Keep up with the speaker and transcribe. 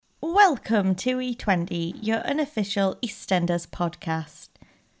Welcome to E20, your unofficial EastEnders podcast.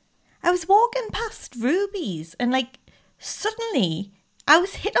 I was walking past Ruby's and, suddenly I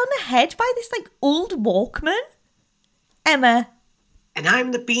was hit on the head by this, old Walkman. Emma. And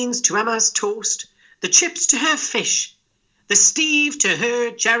I'm the beans to Emma's toast, the chips to her fish, the Steve to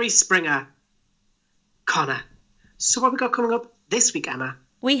her Jerry Springer. Connor, so what we got coming up this week, Emma?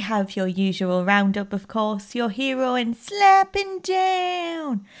 We have your usual roundup, of course, your hero in Slapping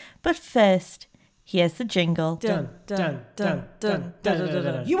Down. But first, here's the jingle. Dun, dun, dun, dun, dun, dun,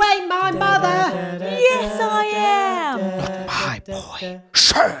 dun. You ain't my mother! Yes, I am! My boy,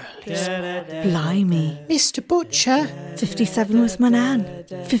 Shirley. Blimey. Mr. Butcher. 57 was my nan.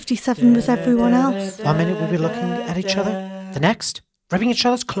 57 was everyone else. 1 minute we'll be looking at each other, the next, ripping each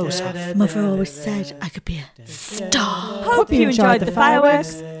other's clothes off. Mother always said I could be a star. Hope you enjoyed the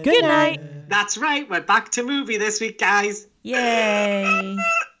fireworks. Good night. That's right, we're back to movie this week, guys. Yay.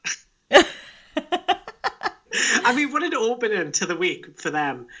 I mean, what an opening to the week for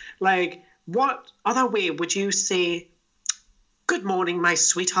them. What other way would you say, good morning, my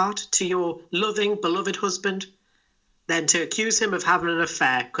sweetheart, to your loving, beloved husband, than to accuse him of having an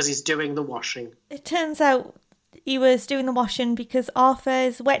affair because he's doing the washing? It turns out he was doing the washing because Arthur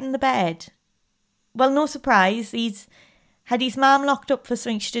is wetting the bed. Well, no surprise. He's had his mum locked up for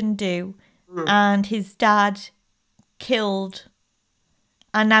something she didn't do, and his dad killed,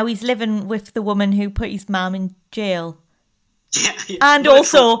 and now he's living with the woman who put his mum in jail. Yeah. And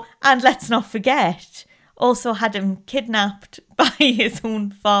also, and let's not forget, also had him kidnapped by his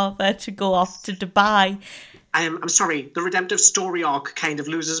own father to go off to Dubai. I'm sorry, the redemptive story arc kind of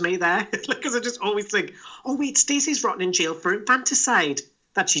loses me there. Because I just always think, oh wait, Stacey's rotten in jail for infanticide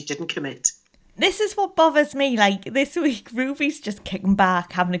that she didn't commit. This is what bothers me. This week, Ruby's just kicking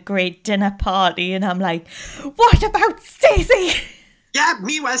back, having a great dinner party, and I'm like, what about Stacey? Yeah,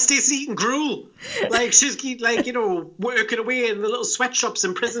 meanwhile, Stacey's eating gruel. She's, working away in the little sweatshops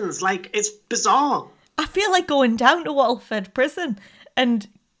and prisons. It's bizarre. I feel like going down to Walford prison and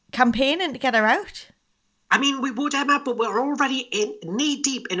campaigning to get her out. I mean, we would, Emma, but we're already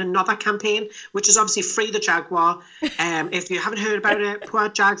knee-deep in another campaign, which is obviously Free the Jaguar. If you haven't heard about it, poor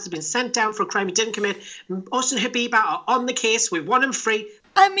Jags has been sent down for a crime he didn't commit. Us and Habiba are on the case. We want him free.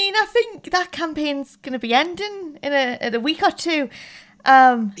 I mean, I think that campaign's going to be ending in a week or two.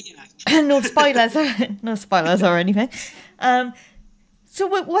 No spoilers. No spoilers or anything. So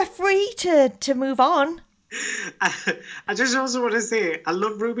we're free to move on. I just also want to say, I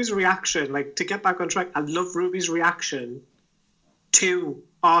love Ruby's reaction. To get back on track, I love Ruby's reaction to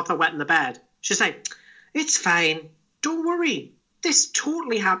Arthur wetting the bed. She's like, it's fine. Don't worry. This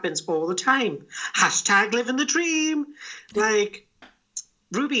totally happens all the time. # living the dream.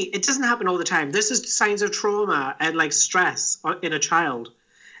 Ruby, it doesn't happen all the time. This is signs of trauma and stress in a child.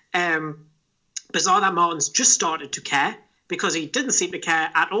 Bizarre that Martin's just started to care, because he didn't seem to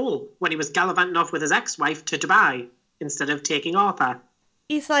care at all when he was gallivanting off with his ex-wife to Dubai instead of taking Arthur.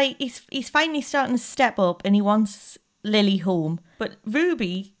 He's finally starting to step up and he wants Lily home. But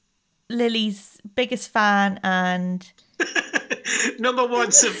Ruby, Lily's biggest fan and number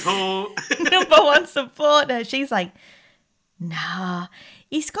one support. Number one supporter. She's like, nah,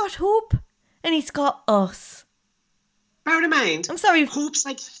 he's got Hope and he's got us. Bear in mind, I'm sorry. Hope's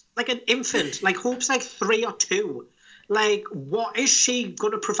like an infant. Hope's 3 or 2. What is she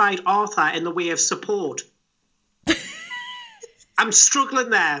going to provide Arthur in the way of support? I'm struggling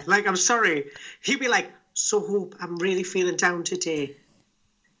there. I'm sorry. He'd be like, so Hope, I'm really feeling down today.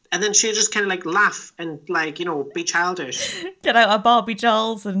 And then she'd just kind of laugh and be childish. Get out our Barbie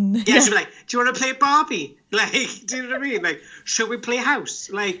dolls and... Yeah, she'd be like, do you want to play Barbie? Do you know what I mean? Should we play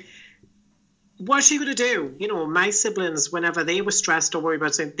house? What's she going to do? My siblings, whenever they were stressed or worried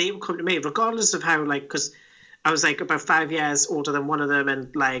about something, they would come to me, regardless of how, because... I was about 5 years older than one of them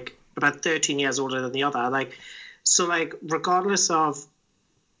and about 13 years older than the other. Regardless of,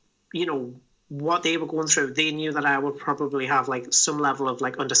 what they were going through, they knew that I would probably have some level of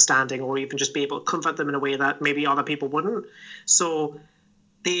understanding or even just be able to comfort them in a way that maybe other people wouldn't. So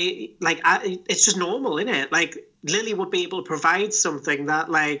they it's just normal, isn't it? Lily would be able to provide something that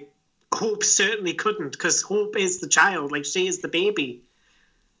Hope certainly couldn't, because Hope is the child, she is the baby.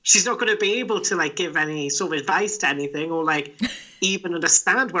 She's not going to be able to give any sort of advice to anything or even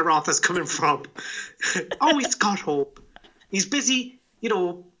understand where Arthur's coming from. Oh, he's got Hope. He's busy,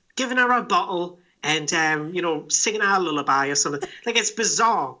 giving her a bottle and, singing her a lullaby or something. It's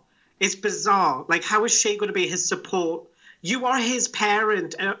bizarre. It's bizarre. How is she going to be his support? You are his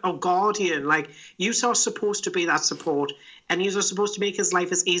parent or guardian. You are supposed to be that support, and you are supposed to make his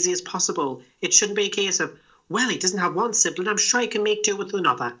life as easy as possible. It shouldn't be a case of, well, he doesn't have one sibling, I'm sure he can make do with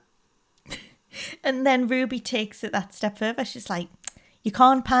another. And then Ruby takes it that step further. She's like, you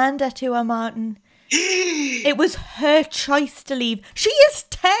can't pander to her, Martin. It was her choice to leave. She is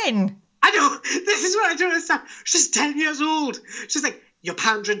 10. I know. This is what I don't understand. She's 10 years old. She's like, you're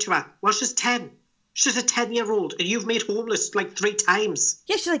pandering to her. Well, she's 10. She's a 10-year-old, and you've made homeless like 3 times.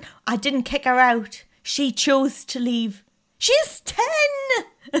 Yeah, she's like, I didn't kick her out. She chose to leave. She's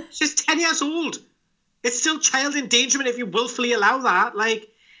 10. She's 10 years old. It's still child endangerment if you willfully allow that. Like,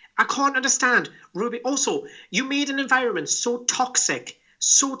 I can't understand. Ruby, also, you made an environment so toxic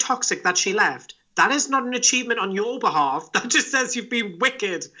that she left. That is not an achievement on your behalf. That just says you've been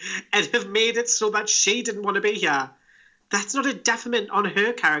wicked and have made it so that she didn't want to be here. That's not a detriment on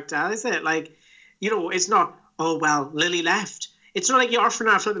her character, is it? Like, you know, it's not, oh, well, Lily left. It's not like you're offering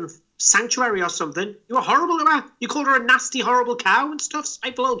her a flipping sanctuary or something. You were horrible to her. You called her a nasty, horrible cow and stuff,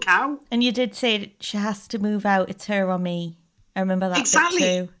 spiteful little cow. And you did say that she has to move out. It's her or me. I remember that Exactly.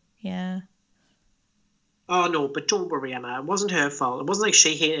 bit too. Yeah. Oh, no, but don't worry, Emma. It wasn't her fault. It wasn't like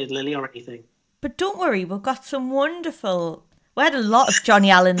she hated Lily or anything. But don't worry, we've got some wonderful... We had a lot of Johnny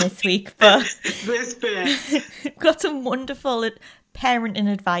Allen this week, but This bit. we've got some wonderful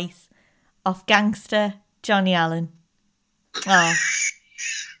parenting advice off gangster Johnny Allen. Oh.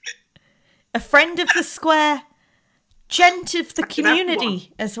 A friend of the square, gent of the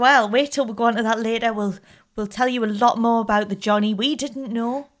community as well. Wait till we go on to that later. We'll tell you a lot more about the Johnny we didn't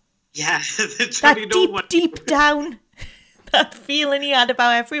know. Yeah, the Johnny That deep down, that feeling he had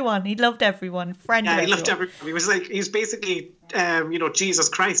about everyone. He loved everyone. Friend of Yeah, he everyone. loved everyone. He was basically, Jesus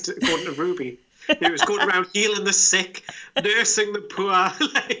Christ, according to Ruby. He was going around healing the sick, nursing the poor,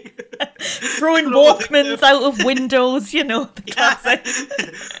 like Throwing Walkmans out of windows, you know, the classic.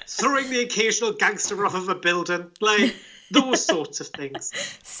 throwing the occasional gangster off of a building, like those sorts of things.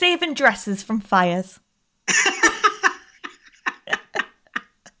 Saving dresses from fires.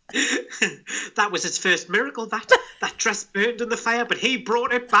 That was his first miracle, that dress burned in the fire, but he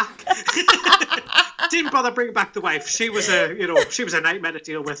brought it back. Didn't bother bringing back the wife. She was a nightmare to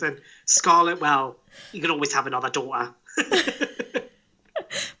deal with. And Scarlett, well, you can always have another daughter.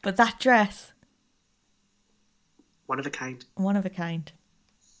 But that dress, One of a kind. one of a kind.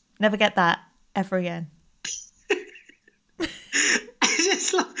 Never get that ever again.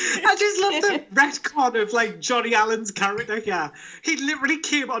 I just love the retcon of like Johnny Allen's character here. He literally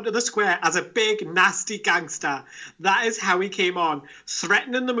came onto the square as a big nasty gangster. That is how he came on,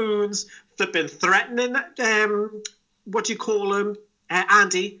 threatening the Moons, threatening what do you call him,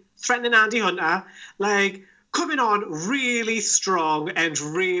 Andy, threatening Andy Hunter, like coming on really strong and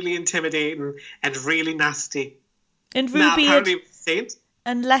really intimidating and really nasty. And Now Ruby apparently he was a saint.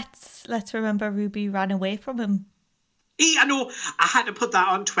 and let's remember Ruby ran away from him. I know, I had to put that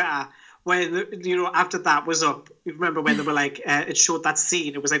on Twitter when, after that was up. You remember when they were like, it showed that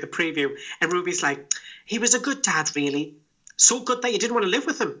scene, it was like the preview, and Ruby's like, he was a good dad, really. So good that you didn't want to live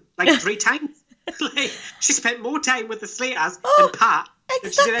with him, like 3 times. Like, she spent more time with the Slaters and Pat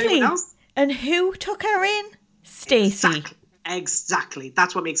than she did anyone else. And who took her in? Stacey. Exactly.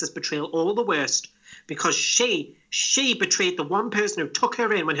 That's what makes this betrayal all the worst. Because she betrayed the one person who took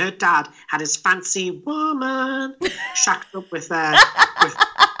her in when her dad had his fancy woman shacked up with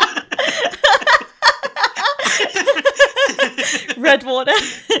Redwater.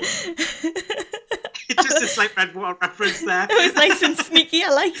 just a slight Redwater reference there. It was nice and sneaky. I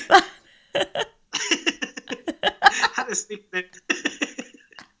like that. Had to sneak in.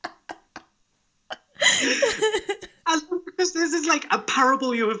 I love because this is like a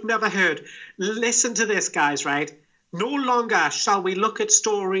parable you have never heard. Listen to this, guys, right? No longer shall we look at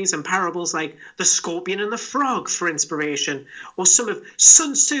stories and parables like the scorpion and the frog for inspiration, or some of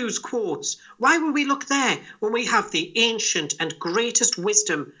Sun Tzu's quotes. Why would we look there when we have the ancient and greatest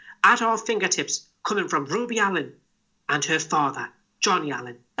wisdom at our fingertips coming from Ruby Allen and her father, Johnny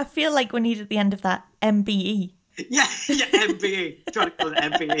Allen? I feel like we need at the end of that MBE. Yeah, MBE. Johnny Allen,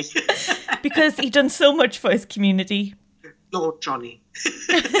 MBE. Because he done so much for his community. Lord Johnny.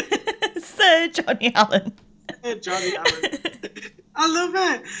 Sir Johnny Allen. Johnny Allen. I love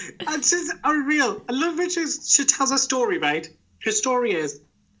it. It's just unreal. I love it. She tells a story, right? Her story is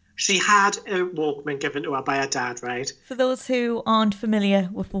she had a Walkman given to her by her dad, right? For those who aren't familiar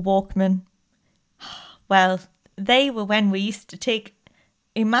with the Walkman, well, they were when we used to take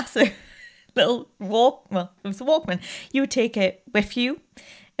a massive little it was a Walkman. You would take it with you.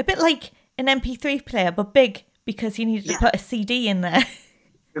 A bit like an MP3 player, but big because you needed to put a CD in there.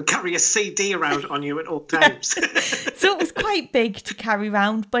 You carry a CD around on you at all times. So it was quite big to carry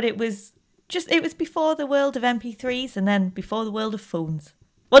around, but it was before the world of MP3s and then before the world of phones.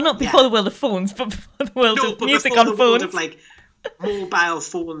 Well, not before the world of phones, but before the world of music on the phones. World of, like, mobile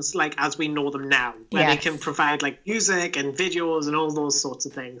phones like as we know them now, where they can provide like music and videos and all those sorts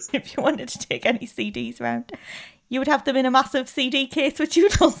of things. If you wanted to take any CDs around, you would have them in a massive CD case, which you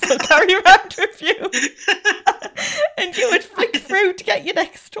would also carry around with you. And you would flick through to get your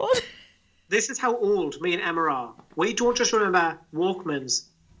next one. This is how old me and Emma are. We don't just remember Walkmans.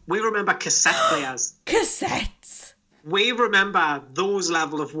 We remember cassette players. Cassettes. We remember those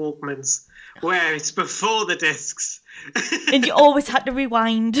level of Walkmans where it's before the discs. And you always had to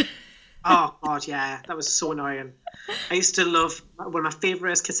rewind. Oh, God, yeah. That was so annoying. I used to love one of my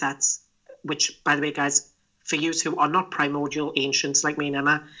favourite cassettes, which, by the way, guys, for you who are not primordial ancients like me and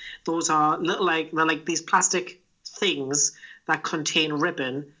Emma, those are little, they're like these plastic things that contain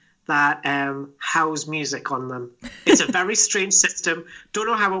ribbon that house music on them. It's a very strange system. Don't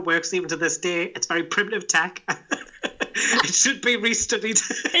know how it works even to this day. It's very primitive tech. It should be restudied.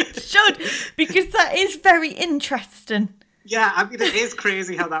 It should, because that is very interesting. Yeah, I mean, it is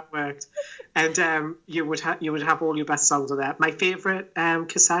crazy how that worked. And you would have all your best songs on there. My favourite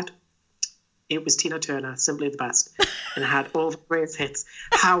cassette, it was Tina Turner, Simply the Best, and it had all the great hits.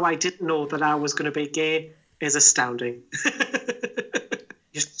 How I didn't know that I was going to be gay is astounding.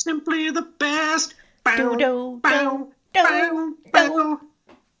 You're simply the best. Bow, bow, bow, bow.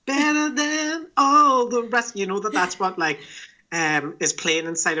 Better than all the rest. You know that's what is playing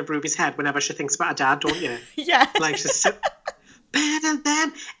inside of Ruby's head whenever she thinks about her dad, don't you? Yeah. Like she's better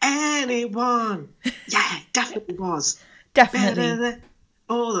than anyone. Yeah, it definitely was. Definitely. Better than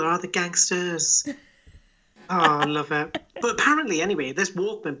all the other gangsters. Oh, I love it. But apparently, anyway, this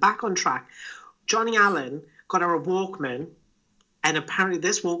Walkman, back on track. Johnny Allen got her a Walkman, and apparently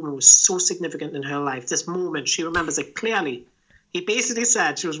this Walkman was so significant in her life. This moment, she remembers it clearly. He basically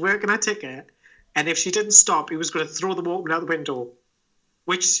said she was working her ticket, and if she didn't stop, he was going to throw the Walkman out the window,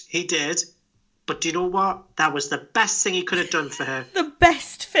 which he did. But do you know what? That was the best thing he could have done for her. The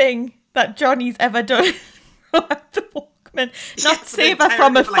best thing that Johnny's ever done. The Walkman. Not save her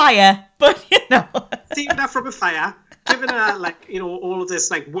from a fire, but you know. Saving her from a fire, giving her all of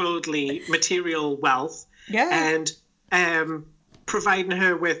this worldly material wealth. Yeah. And providing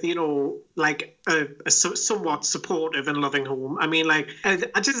her with, a somewhat supportive and loving home. I mean, I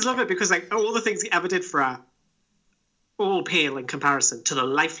just love it because, all the things he ever did for her, all pale in comparison to the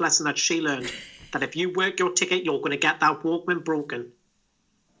life lesson that she learned, that if you work your ticket, you're going to get that Walkman broken.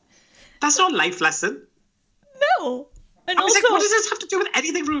 That's not a life lesson. No. And I was also, what does this have to do with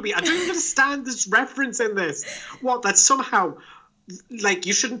anything, Ruby? I don't even understand this reference in this. What, that somehow...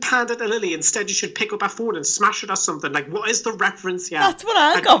 you shouldn't pander to Lily. Instead, you should pick up her phone and smash it or something. What is the reference here? That's what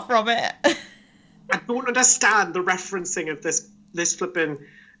I got from it. I don't understand the referencing of this flipping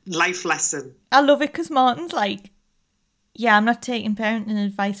life lesson. I love it because Martin's yeah, I'm not taking parenting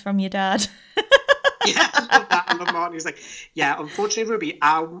advice from your dad. Yeah, I love that. I love Martin. He's like, yeah, unfortunately, Ruby,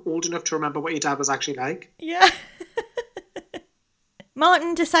 I'm old enough to remember what your dad was actually like. Yeah.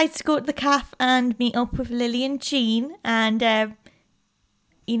 Martin decides to go to the cafe and meet up with Lily and Jean, and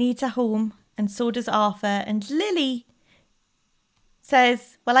he needs a home, and so does Arthur. And Lily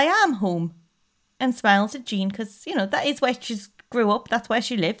says, well, I am home, and smiles at Jean because, that is where she grew up. That's where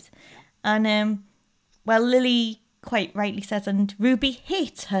she lives. And, Lily quite rightly says, and Ruby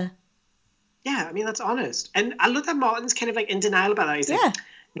hates her. Yeah, I mean, that's honest. And I love that Martin's kind of in denial about that. He's like,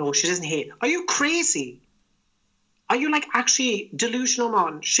 no, she doesn't hate. Are you crazy? Are you actually delusional,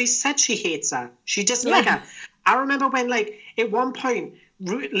 Martin? She said she hates her. She doesn't like her. I remember when at one point,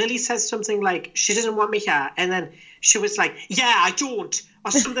 Lily says something she doesn't want me here. And then she was like, yeah, I don't.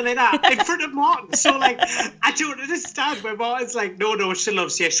 Or something like that in front of Martin. So I don't understand where Martin's no, she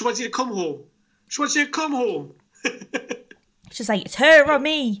loves you. She wants you to come home. She wants you to come home. She's like, it's her or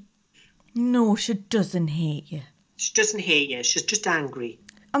me. No, she doesn't hate you. She doesn't hate you. She's just angry.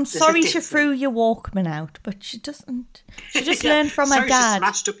 I'm sorry she threw your Walkman out, but she doesn't. She just learned from her dad. She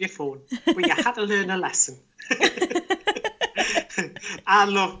smashed up your phone. Well, you had to learn a lesson.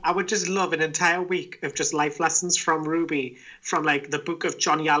 I would just love an entire week of just life lessons from Ruby, from the book of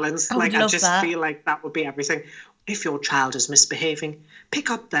Johnny Allen's. I just feel like that would be everything. If your child is misbehaving, pick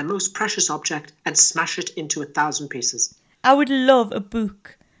up their most precious object and smash it into 1,000 pieces. I would love a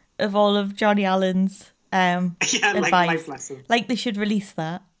book of all of Johnny Allen's advice. Life lessons. They should release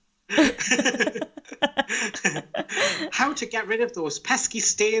that. How to get rid of those pesky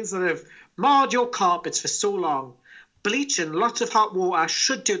stains that have marred your carpets for so long. Bleach and lots of hot water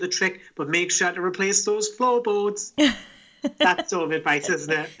should do the trick, but make sure to replace those floorboards. That's all advice,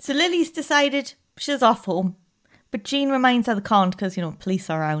 isn't it? So Lily's decided she's off home, but Jean reminds her they can't because, police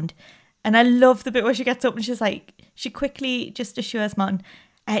are around. And I love the bit where she gets up and she's she quickly just assures Martin,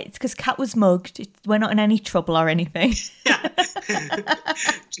 It's because Kat was mugged. We're not in any trouble or anything. Yeah.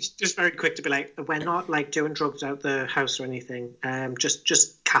 just very quick to be like, we're not like doing drugs out the house or anything.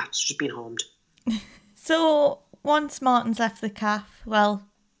 Just Kat's just been harmed. So once Martin's left the calf, well,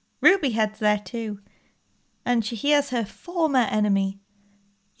 Ruby heads there too. And she hears her former enemy.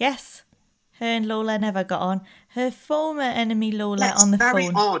 Yes, her and Lola never got on. Her former enemy Lola on the phone. Very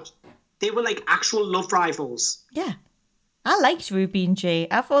odd. They were like actual love rivals. Yeah. I liked Ruby and Jay.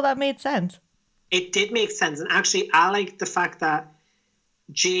 I thought that made sense. It did make sense. And actually, I liked the fact that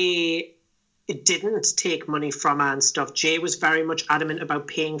Jay didn't take money from her and stuff. Jay was very much adamant about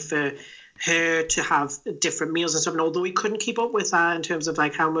paying for her to have different meals and stuff. And although he couldn't keep up with her in terms of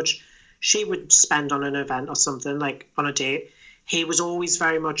like how much she would spend on an event or something, like on a date, he was always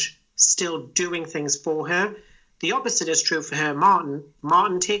very much still doing things for her. The opposite is true for her, Martin.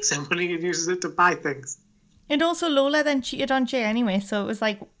 Martin takes her money and uses it to buy things. And also Lola then cheated on Jay anyway, so it was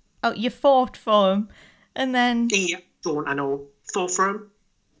like, oh, you fought for him, and then... Yeah, I know. Fought for him,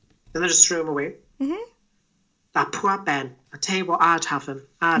 and then just threw him away. Mm-hmm. That poor Ben. I tell you what, I'd have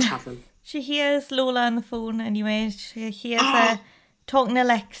him. She hears Lola on the phone anyway. She hears her talking to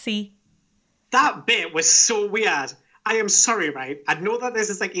Lexi. That bit was so weird. I am sorry, right? I know that this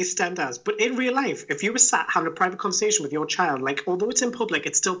is like EastEnders, but in real life, if you were sat having a private conversation with your child, like, although it's in public,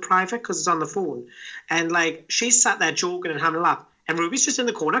 it's still private because it's on the phone. And, like, she's sat there joking and having a laugh. And Ruby's just in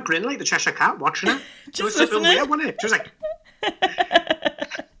the corner, grinning like the Cheshire Cat, watching her. Just it was something weird, wasn't it? She was like...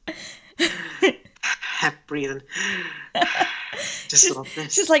 Hep breathing. Just love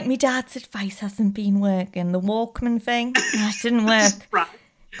this. She's like, my dad's advice hasn't been working. The Walkman thing, that didn't work. Right.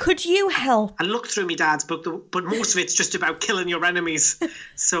 Could you help? I looked through my dad's book, but most of it's just about killing your enemies.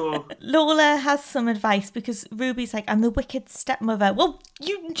 So Lola has some advice because Ruby's like, I'm the wicked stepmother. Well,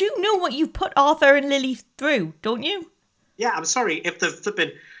 you do know what you put Arthur and Lily through, don't you? Yeah, I'm sorry. If the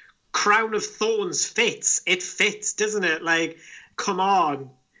flipping crown of thorns fits, it fits, doesn't it? Like, come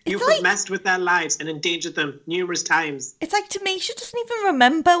on. You've messed with their lives and endangered them numerous times. It's like, to me, she doesn't even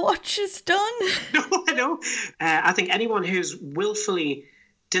remember what she's done. No, I know. I think anyone who's willfully...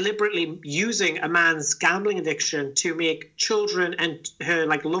 deliberately using a man's gambling addiction to make children and her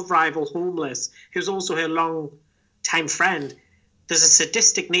like love rival homeless, who's also her long time friend, there's a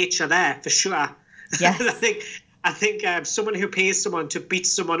sadistic nature there for sure. Yes. I think someone who pays someone to beat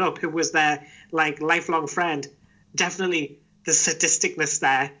someone up who was their like lifelong friend, definitely the sadisticness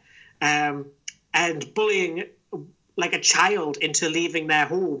there, and bullying like a child into leaving their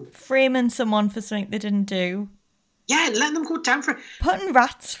home, framing someone for something they didn't do. Yeah, and letting them go down for it. Putting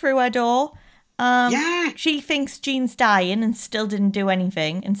rats through her door. Yeah. She thinks Jean's dying and still didn't do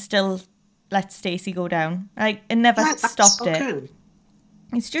anything and still let Stacey go down. Like, it never stopped it.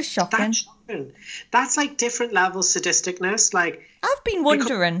 It's just shocking. That's shocking. That's like different levels of sadisticness. Like, I've been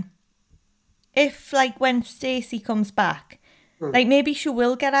wondering if, like, when Stacey comes back, like, maybe she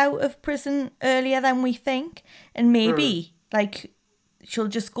will get out of prison earlier than we think. And maybe, like... she'll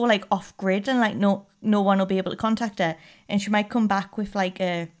just go like off grid and like no one will be able to contact her, and she might come back with like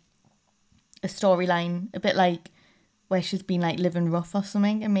a storyline a bit like where she's been like living rough or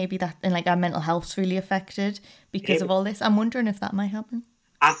something, and maybe that, and like our mental health's really affected because of all this. I'm wondering if that might happen.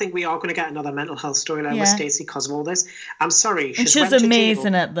 I think we are going to get another mental health storyline with Stacey because of all this. I'm sorry, she's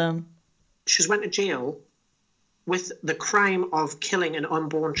amazing at them. She's went to jail with the crime of killing an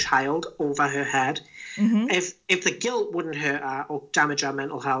unborn child over her head. Mm-hmm. If the guilt wouldn't hurt her or damage her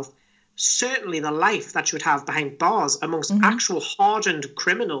mental health, certainly the life that she would have behind bars amongst actual hardened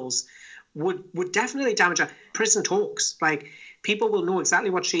criminals would definitely damage her. Prison talks, like, people will know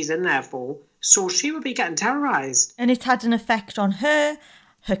exactly what she's in there for, so she would be getting terrorised. And it's had an effect on her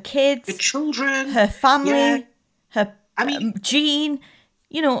kids, her children, her family, Jean.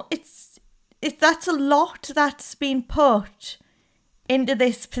 You know, that's a lot that's been put into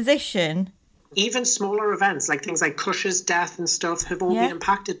this position. Even smaller events, like things like Cush's death and stuff, have all been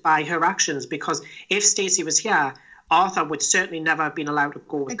impacted by her actions, because if Stacey was here, Arthur would certainly never have been allowed to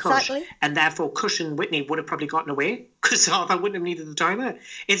go with Cush. And therefore Cush and Whitney would have probably gotten away because Arthur wouldn't have needed the toilet.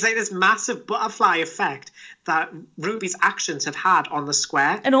 It's like this massive butterfly effect that Ruby's actions have had on the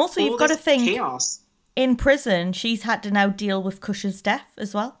square. And also you've got to think, chaos. In prison, she's had to now deal with Cush's death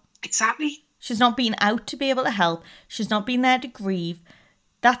as well. Exactly. She's not been out to be able to help. She's not been there to grieve.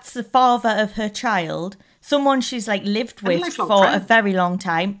 That's the father of her child, someone she's like lived with for a very long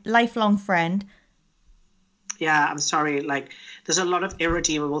time, lifelong friend. Yeah, I'm sorry. Like, there's a lot of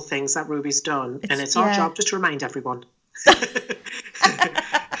irredeemable things that Ruby's done, and it's our job just to remind everyone.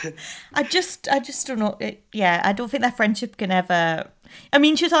 I just don't know. I don't think that friendship can ever. I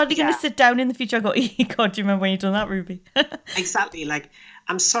mean, she's hardly going to sit down in the future and go, "God, do you remember when you done that, Ruby?" Exactly. Like,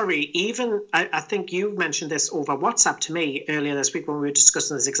 I'm sorry, even I think you mentioned this over WhatsApp to me earlier this week when we were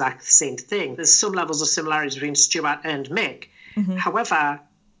discussing this exact same thing. There's some levels of similarities between Stuart and Mick. Mm-hmm. However,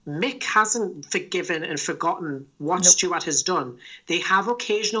 Mick hasn't forgiven and forgotten what Stuart has done. They have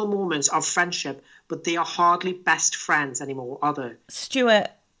occasional moments of friendship, but they are hardly best friends anymore, are they? Stuart,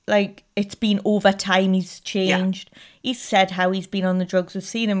 like, it's been over time, he's changed. Yeah. He's said how he's been on the drugs. We've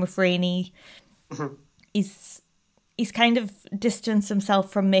seen him with Rainey. Mm-hmm. He's kind of distanced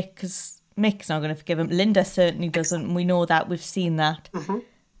himself from Mick because Mick's not going to forgive him. Linda certainly doesn't, and we know that. We've seen that. Mm-hmm.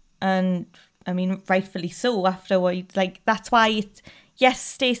 And, I mean, rightfully so after what that's why it's... Yes,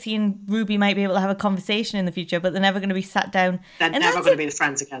 Stacey and Ruby might be able to have a conversation in the future, but they're never going to be sat down. They're never going to be the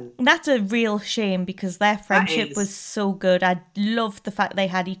friends again. That's a real shame because their friendship was so good. I loved the fact they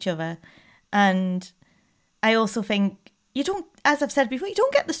had each other. And I also think you don't, as I've said before, you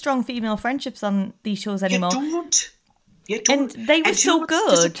don't get the strong female friendships on these shows anymore. You don't. And they were so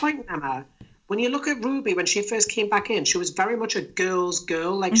good. Disappointing, Emma. When you look at Ruby, when she first came back in, she was very much a girl's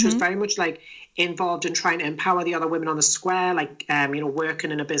girl. Like, she was very much, like, involved in trying to empower the other women on the square, like,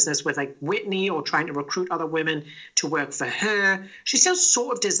 working in a business with, like, Whitney or trying to recruit other women to work for her. She still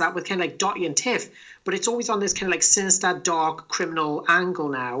sort of does that with kind of, like, Dottie and Tiff, but it's always on this kind of, like, sinister, dark, criminal angle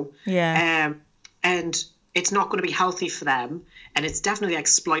now. Yeah. And it's not going to be healthy for them, and it's definitely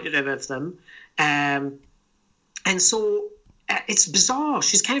exploitative of them. And so... it's bizarre.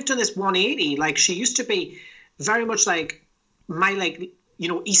 She's kind of done this 180. Like, she used to be very much like my, like,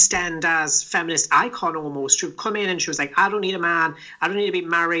 East End as feminist icon almost. She would come in and she was like, I don't need a man. I don't need to be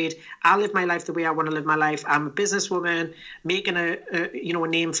married. I live my life the way I want to live my life. I'm a businesswoman, making a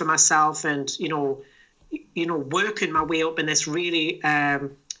name for myself and, working my way up in this really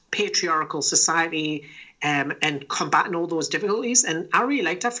patriarchal society. And combating all those difficulties, and I really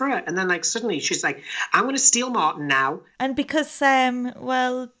liked her for it. And then, like, suddenly she's like, I'm going to steal Martin now. And because,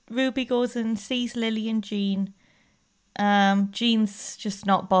 Ruby goes and sees Lily and Jean. Jean's just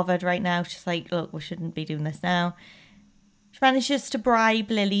not bothered right now. She's like, look, we shouldn't be doing this now. She manages to bribe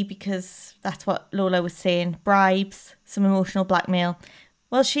Lily because that's what Lola was saying. Bribes, some emotional blackmail.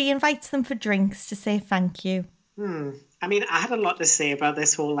 Well, she invites them for drinks to say thank you. I mean, I had a lot to say about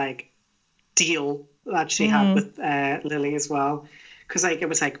this whole, like, deal that she had with Lily as well, because like it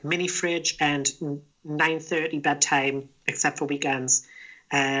was like mini fridge and 9:30 bedtime except for weekends,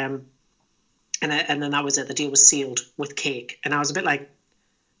 and then that was it. The deal was sealed with cake, and I was a bit like,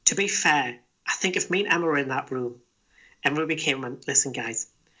 to be fair, I think if me and Emma were in that room and Ruby came and went, listen guys,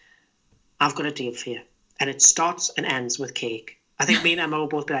 I've got a deal for you, and it starts and ends with cake, I think me and Emma will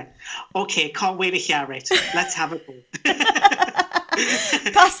both be like, okay, can't wait to hear it, let's have a go.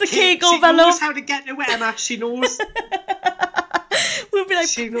 Pass the cake over, love. She knows how to get to it, Emma. She knows. We'll be like,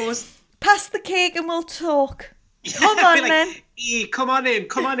 she knows. Pass the cake and we'll talk. Come on, then. Come on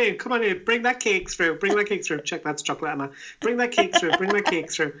in. Bring that cake through. Check, that's chocolate, Emma. Bring that cake through.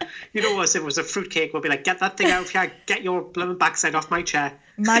 You know what? If it was a fruit cake, we'll be like, get that thing out here. Get your blooming backside off my chair.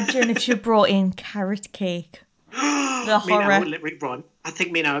 Imagine if she brought in carrot cake. The horror. Me and I would literally run. I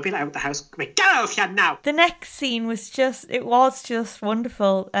think me and I would be like out the house. Get out of here now. The next scene was just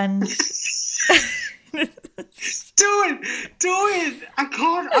wonderful. And do it. I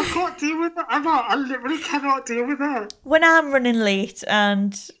can't deal with it. I literally cannot deal with it. When I'm running late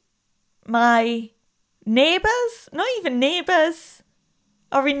and my neighbours, not even neighbours,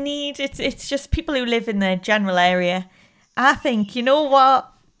 are in need, it's just people who live in the general area, I think, you know what?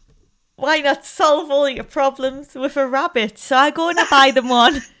 Why not solve all your problems with a rabbit? So I go and I buy them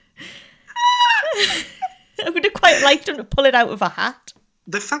one. I would have quite liked him to pull it out of a hat.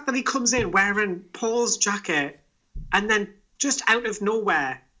 The fact that he comes in wearing Paul's jacket and then just out of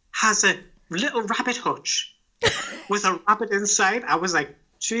nowhere has a little rabbit hutch with a rabbit inside. I was like,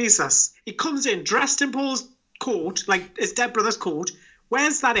 Jesus. He comes in dressed in Paul's coat, like his dead brother's coat,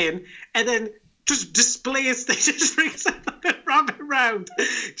 wears that in, and then just displays, just brings a rabbit round.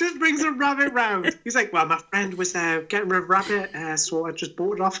 He's like, well, my friend was getting rid of a rabbit, so I just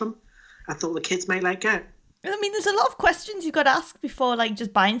bought it off him. I thought the kids might like it. I mean, there's a lot of questions you've got to ask before, like,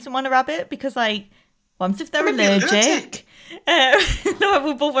 just buying someone a rabbit, because, like, what happens if they're allergic? No,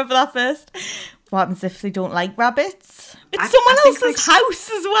 we both went for that first. What happens if they don't like rabbits? It's someone else's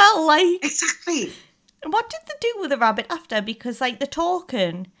house as well, like. Exactly. And what did they do with the rabbit after? Because, like, they're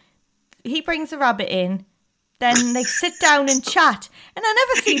talking. He brings the rabbit in, then they sit down and chat, and I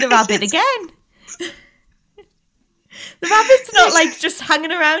never see the rabbit again. The rabbit's not, like, just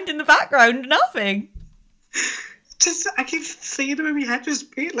hanging around in the background, nothing. I keep seeing him in my head,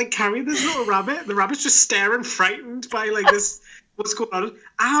 just like carrying this little rabbit. The rabbit's just staring, frightened by like this. What's going on?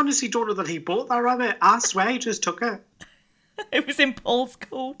 I honestly don't know that he bought that rabbit. I swear he just took it. It was in Paul's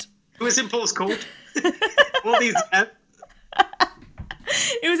coat. It was in Paul's coat. All these...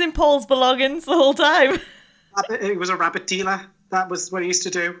 It was in Paul's belongings the whole time. It was a rabbit dealer. That was what he used to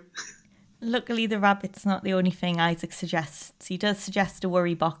do. Luckily, the rabbit's not the only thing Isaac suggests. He does suggest a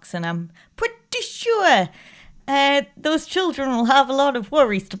worry box, and I'm pretty sure those children will have a lot of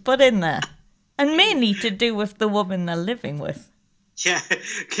worries to put in there. And mainly to do with the woman they're living with. Yeah, can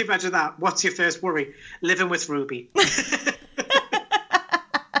you imagine that? What's your first worry? Living with Ruby.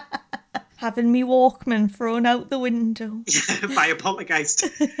 Having me Walkman thrown out the window. By a poltergeist.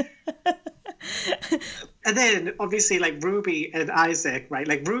 And then, obviously, like, Ruby and Isaac, right?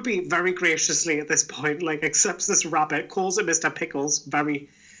 Like, Ruby very graciously at this point, like, accepts this rabbit, calls it Mr. Pickles. Very,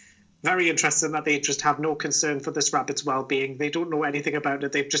 very interesting that they just have no concern for this rabbit's well-being. They don't know anything about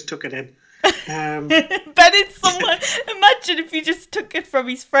it. They've just took it in. But it's someone... Imagine if he just took it from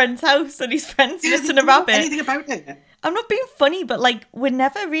his friend's house and his friend's missing a rabbit. Anything about it. I'm not being funny, but, like, we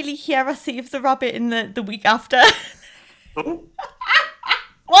never really hear or see of the rabbit in the week after. Oh.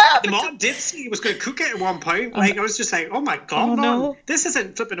 What happened? Martin did see he was going to cook it at one point. Like, I was just like, oh my God, no. This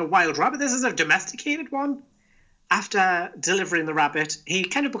isn't flipping a wild rabbit. This is a domesticated one. After delivering the rabbit, he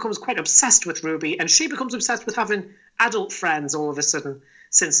kind of becomes quite obsessed with Ruby, and she becomes obsessed with having adult friends all of a sudden,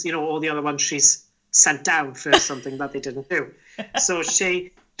 since, you know, all the other ones she's sent down for something that they didn't do. So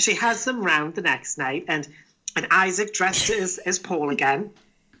she has them round the next night, and Isaac, dressed as Paul again,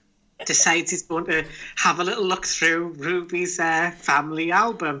 decides he's going to have a little look through Ruby's family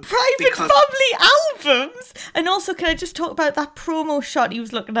album. Private family albums? And also, can I just talk about that promo shot he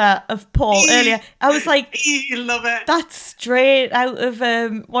was looking at of Paul earlier? I was like, you love it. That's straight out of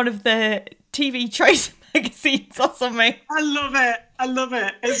one of the TV choice magazines or something. I love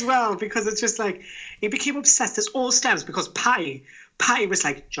it as well, because it's just like, he became obsessed. This all stems because Patty was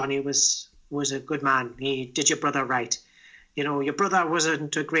like, Johnny was a good man. He did your brother right. You know, your brother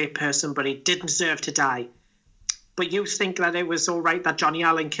wasn't a great person, but he didn't deserve to die. But you think that it was all right that Johnny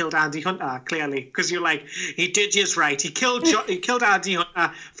Allen killed Andy Hunter, clearly, because you're like, he did his right. He killed Andy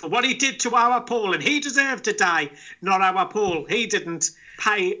Hunter for what he did to our Paul, and he deserved to die, not our Paul. He didn't.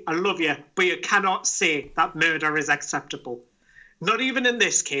 Patty, I love you, but you cannot say that murder is acceptable. Not even in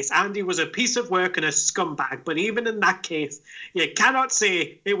this case. Andy was a piece of work and a scumbag, but even in that case, you cannot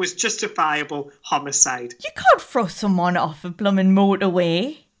say it was justifiable homicide. You can't throw someone off a blooming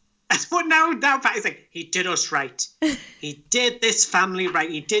motorway. But now Patty's like, he did us right. He did this family right.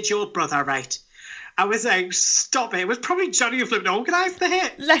 He did your brother right. I was like, stop it. It was probably Johnny who flipped organised the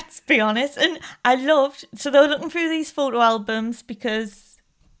hit. Let's be honest. And I loved... So they were looking through these photo albums because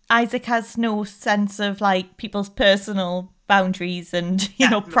Isaac has no sense of, like, people's personal boundaries and, you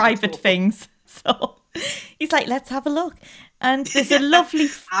know, private things. So he's like, let's have a look. And there's a lovely...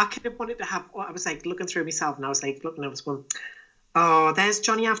 I kind of wanted to have... I was, like, looking through myself, and I was, like, looking, I was going, oh, there's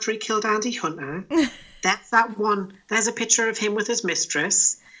Johnny after he killed Andy Hunter. That's that one. There's a picture of him with his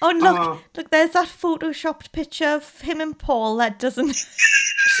mistress. Oh, look, there's that photoshopped picture of him and Paul that doesn't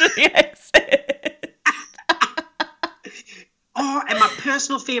actually exist. Oh, and my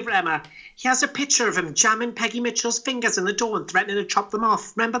personal favourite, Emma, he has a picture of him jamming Peggy Mitchell's fingers in the door and threatening to chop them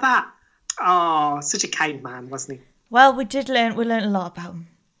off. Remember that? Oh, such a kind man, wasn't he? Well, we learned a lot about him.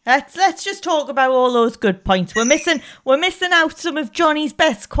 Let's just talk about all those good points. We're missing out some of Johnny's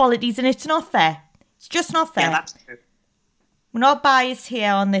best qualities, and it's not fair. It's just not fair. Yeah, that's true. We're not biased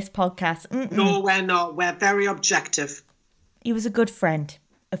here on this podcast. Mm-mm. No, we're not. We're very objective. He was a good friend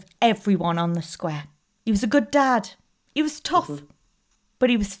of everyone on the square. He was a good dad. He was tough, but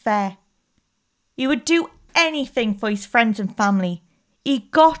he was fair. He would do anything for his friends and family. He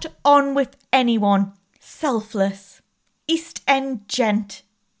got on with anyone. Selfless. East End gent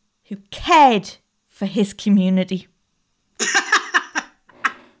who cared for his community.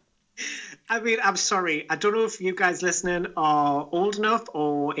 I mean, I'm sorry. I don't know if you guys listening are old enough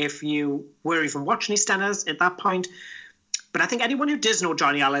or if you were even watching EastEnders at that point, but I think anyone who does know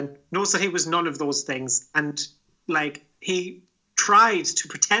Johnny Allen knows that he was none of those things. And, like, he tried to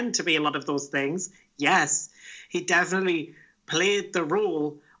pretend to be a lot of those things. Yes, he definitely played the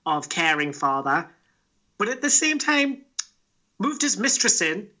role of caring father, but at the same time, moved his mistress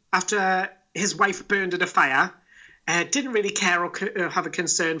in after his wife burned in a fire. Didn't really care or have a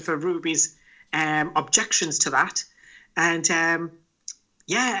concern for Ruby's objections to that. And,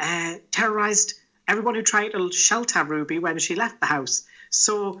 terrorised everyone who tried to shelter Ruby when she left the house.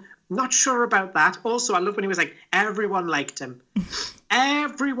 So, not sure about that. Also, I love when he was like, everyone liked him.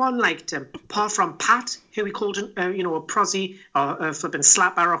 Everyone liked him. Apart from Pat, who he called, a prosy, or a flipping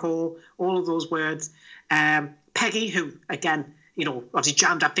slap barrel hole, all of those words. Peggy, who, again, obviously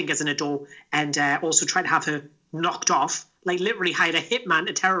jammed her fingers in a door and also tried to have her knocked off like literally hired a hitman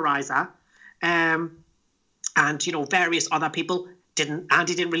to terrorize her. And, you know, various other people didn't.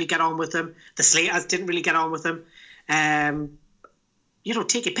 Andy didn't really get on with them. The Slaters didn't really get on with them. You know,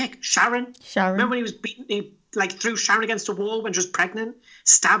 take your pick. Sharon. Remember when he was beaten, he like threw Sharon against a wall when she was pregnant?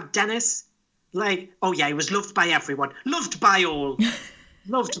 Stabbed Dennis? Like, oh yeah, he was loved by everyone. Loved by all.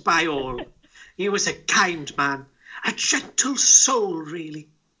 Loved by all. He was a kind man. A gentle soul, really.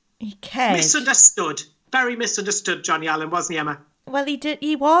 He cared. Misunderstood. Very misunderstood, Johnny Allen, wasn't he, Emma? Well, he did.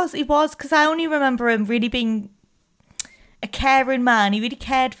 He was, because I only remember him really being a caring man. He really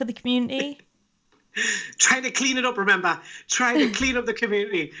cared for the community. Trying to clean it up, remember? Trying to clean up the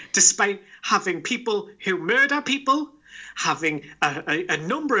community, despite having people who murder people, having a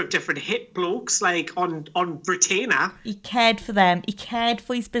number of different hit blokes, like, on retainer. He cared for them. He cared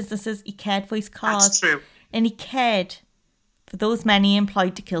for his businesses. He cared for his cars. That's true. And he cared for those men he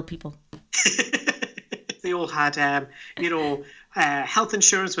employed to kill people. They all had, you know, health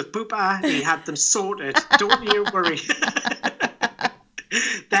insurance with Bupa. He had them sorted. Don't you worry.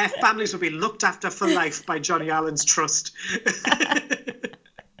 Their families will be looked after for life by Johnny Allen's trust.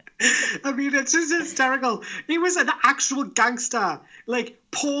 I mean, it's just hysterical. He was an actual gangster. Like,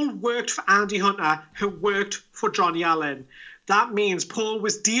 Paul worked for Andy Hunter, who worked for Johnny Allen. That means Paul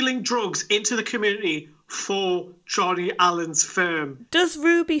was dealing drugs into the community for Johnny Allen's firm. Does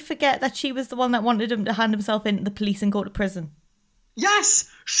Ruby forget that she was the one that wanted him to hand himself in to the police and go to prison? Yes,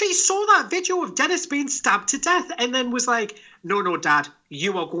 she saw that video of Dennis being stabbed to death and then was like, no, Dad,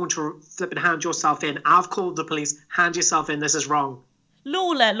 you are going to flip and hand yourself in. I've called the police. Hand yourself in. This is wrong.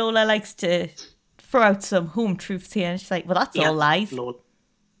 Lola likes to throw out some home truths here. And she's like, well, that's all lies. Lord.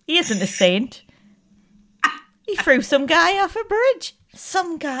 He isn't a saint. He threw some guy off a bridge.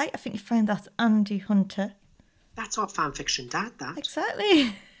 Some guy. I think you find that's Andy Hunter. That's our fan fiction, Dad, that.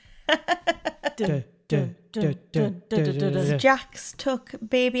 Exactly. Jax took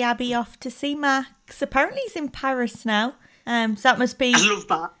baby Abby off to see Max. Apparently he's in Paris now. So that must be... I love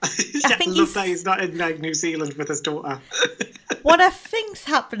that. I love that he's not in like New Zealand with his daughter. What I think's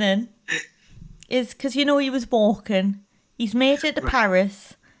happening is, because you know he was walking, he's made it to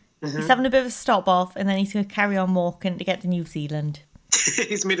Paris, he's having a bit of a stop off, and then he's going to carry on walking to get to New Zealand.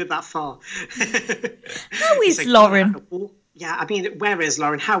 He's made it that far. How is Lauren? Yeah, I mean, where is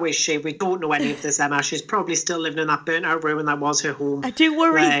Lauren? How is she? We don't know any of this, Emma. She's probably still living in that burnt out ruin that was her home. I do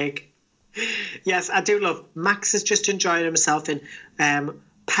worry. Like, yes, I do love. Max is just enjoying himself in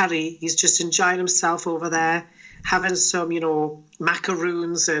Paris. He's just enjoying himself over there, having some, you know,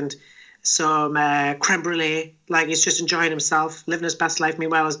 macaroons and some creme brulee. Like, he's just enjoying himself, living his best life.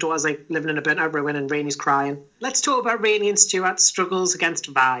 Meanwhile, his daughter's like living in a burnt out ruin and Rainie's crying. Let's talk about Rainie and Stuart's struggles against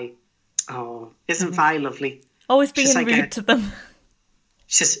Vi. Oh, isn't Vi lovely? Always being like rude to them.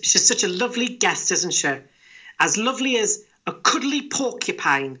 She's such a lovely guest, isn't she? As lovely as a cuddly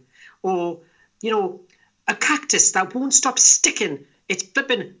porcupine or, you know, a cactus that won't stop sticking its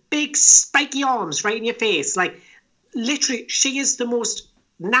flipping big spiky arms right in your face. Like, literally, she is the most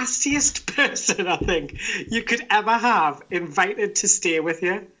nastiest person, I think, you could ever have invited to stay with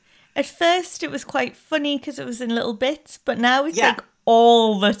you. At first, it was quite funny because it was in little bits, but now it's like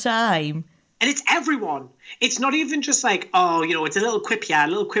all the time. And it's everyone. It's not even just like, oh, you know, it's a little quip here, a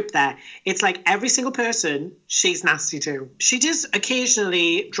little quip there. It's like every single person she's nasty to. She does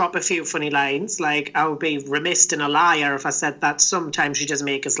occasionally drop a few funny lines. Like, I would be remiss and a liar if I said that sometimes she does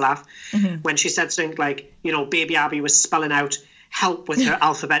make us laugh. When she said something like, you know, baby Abby was spelling out help with her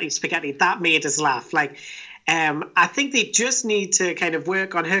alphabetic spaghetti. That made us laugh. Like, I think they just need to kind of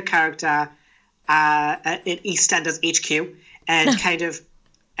work on her character at EastEnders HQ and kind of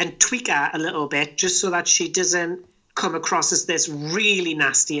and tweak her a little bit just so that she doesn't come across as this really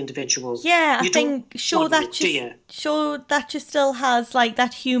nasty individual. Yeah, I think show that she still has like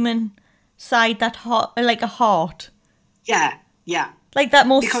that human side, that heart, like a heart. Yeah. Like that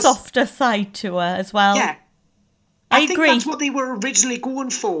more softer side to her as well. Yeah. I agree. Think that's what they were originally going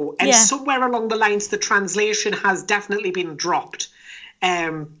for. And somewhere along the lines, the translation has definitely been dropped.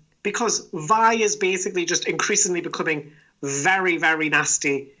 Because Vi is basically just increasingly becoming very, very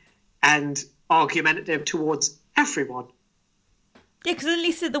nasty and argumentative towards everyone. Yeah, because at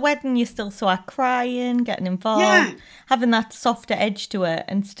least at the wedding you still saw her crying, getting involved, having that softer edge to her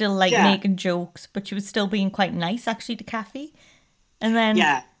and still like making jokes, but she was still being quite nice actually to Kathy. And then,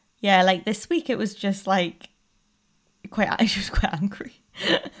 like this week it was just like, she was quite angry.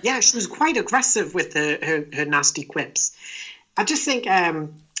 Yeah, she was quite aggressive with her nasty quips. I just think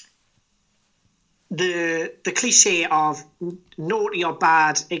the cliche of naughty or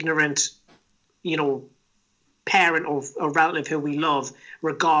bad, ignorant, you know, parent or relative who we love,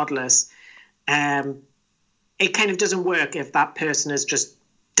 regardless, it kind of doesn't work if that person is just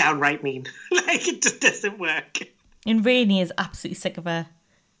downright mean. Like, it just doesn't work. And Rainey is absolutely sick of her.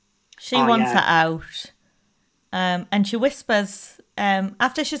 She Oh, wants yeah. her out. And she whispers,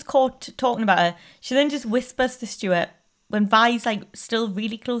 after she's caught talking about her, she then just whispers to Stuart when Vi's like still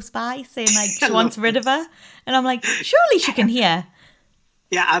really close by, saying like I she wants love rid of her. And I'm like, surely she can hear.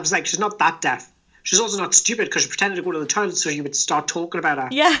 Yeah, I was like, she's not that deaf. She's also not stupid because she pretended to go to the toilet so you would start talking about her.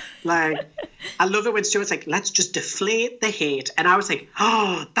 Yeah. Like, I love it when Stuart's like, let's just deflate the hate. And I was like,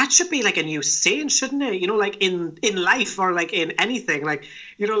 oh, that should be like a new saying, shouldn't it? You know, like in life or like in anything. Like,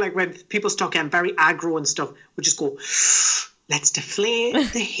 you know, like when people start getting very aggro and stuff, we just go, let's deflate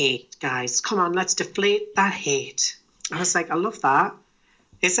the hate, guys. Come on, let's deflate that hate. I was like, I love that.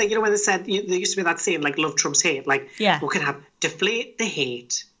 It's like, you know, when they said, there used to be that saying, like, love trumps hate. Like, Yeah. we can have deflate the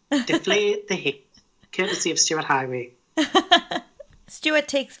hate. Deflate the hate. Courtesy of Stuart Highway. Stuart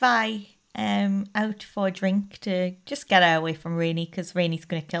takes Vi out for a drink to just get her away from Rainey because Rainey's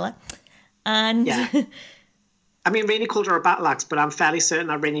going to kill her. And Yeah. I mean, Rainey called her a battle axe, but I'm fairly certain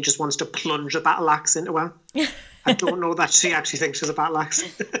that Rainey just wants to plunge a battle axe into her. I don't know that she actually thinks she's a battle axe.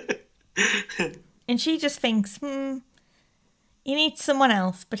 and she just thinks, you need someone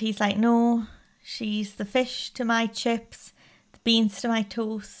else. But he's like, no, she's the fish to my chips, the beans to my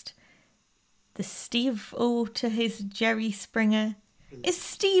toast, the Steve-O to his Jerry Springer. Is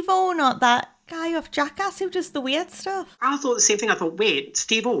Steve-O not that guy off Jackass who does the weird stuff? I thought the same thing. I thought, wait,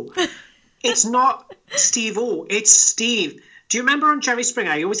 Steve-O. It's not Steve-O, it's Steve. Do you remember on Jerry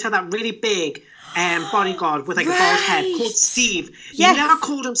Springer, he always had that really big bodyguard with like a bald head Right. called Steve. Yes. He never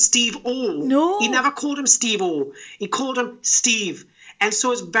called him Steve-O. No. He never called him Steve-O. He called him Steve. And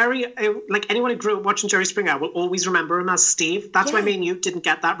so it's very, like anyone who grew up watching Jerry Springer will always remember him as Steve. That's why Yeah. me and you didn't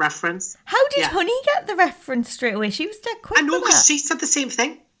get that reference. How did Yeah. Honey get the reference straight away? She was dead quick I know, with because that. she said the same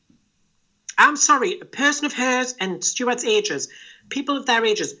thing. I'm sorry, a person of hers and Stuart's ages, people of their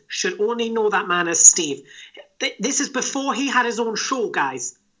ages, should only know that man as Steve. This is before he had his own show,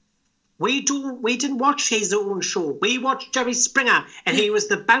 guys. We didn't watch his own show. We watched Jerry Springer, and he was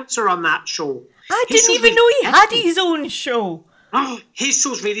the bouncer on that show. I His didn't show's even know he really had scary. his own show. Oh, his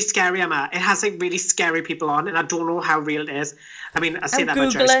show's really scary, Emma. It has like really scary people on, and I don't know how real it is. I mean, I say I'm that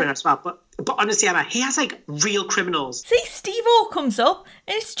about Jerry Googling. Springer as well, but honestly, Emma, he has like real criminals. See, Steve-O comes up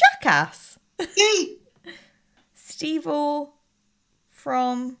and it's Jackass. Yay! Steve-O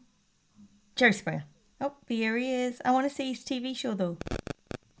from Jerry Springer. Oh, here he is. I want to see his TV show though.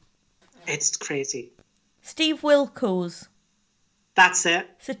 It's crazy. Steve Wilkos. That's it.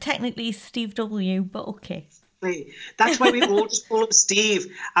 So technically he's Steve W, but okay. That's why we all just call him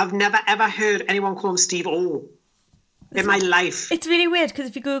Steve. I've never ever heard anyone call him Steve O in my life. It's really weird because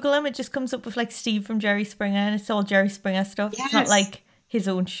if you Google him, it just comes up with like Steve from Jerry Springer and it's all Jerry Springer stuff. It's not Yes. like his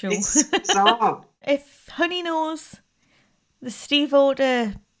own show. It's bizarre. If Honey knows the Steve-O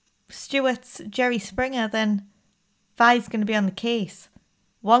to Stuart's Jerry Springer, then Vi's going to be on the case.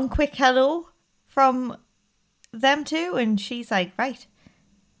 One quick hello from them two, and she's like, right,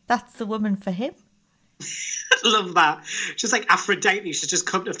 that's the woman for him. Love that. She's like Aphrodite. She's just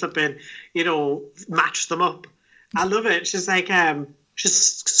come to flipping, match them up. I love it. She's like, she's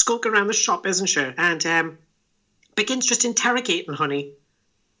skulking around the shop, isn't she? And begins just interrogating Honey.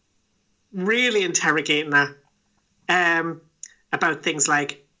 Really interrogating her. About things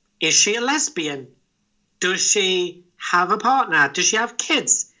like, is she a lesbian? Does she have a partner? Does she have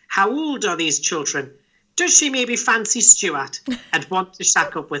kids? How old are these children? Does she maybe fancy Stuart and want to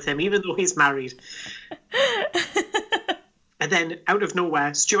shack up with him, even though he's married? And then, out of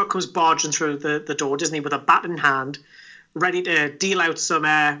nowhere, Stuart comes barging through the door, doesn't he, with a bat in hand, ready to deal out some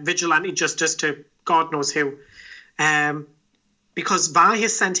vigilante justice to God knows who. Because Vi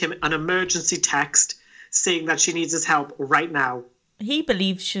has sent him an emergency text saying that she needs his help right now. He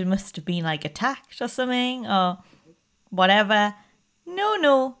believes she must have been like attacked or something or whatever.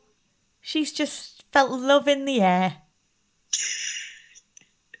 No. She's just felt love in the air.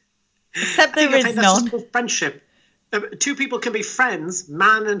 Except there is That's none. just called friendship. Two people can be friends,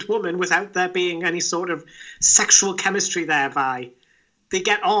 man and woman, without there being any sort of sexual chemistry there, Vi. They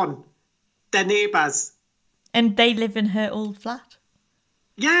get on. They're neighbours. And they live in her old flat.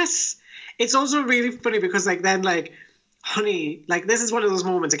 Yes. It's also really funny because, Honey, this is one of those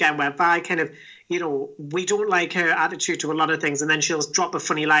moments, again, where Vi kind of, we don't like her attitude to a lot of things, and then she'll drop a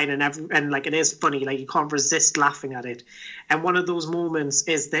funny line, and it is funny, you can't resist laughing at it. And one of those moments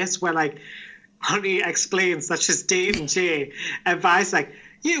is this, where, Honey explains that she's dating Jay, and Vi's like,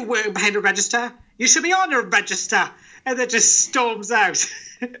 you work behind a register, you should be on a register, and then just storms out.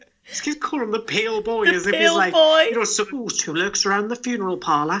 She keeps calling him the pale boy, as if he's pale boy. supposed who lurks around the funeral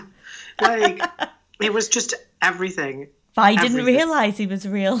parlour. It was just everything. I didn't Everything. realise he was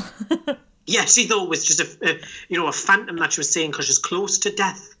real. Yeah, she thought it was just a phantom that she was seeing because she's close to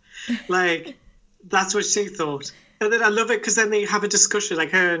death. Like, that's what she thought. And then I love it because then they have a discussion,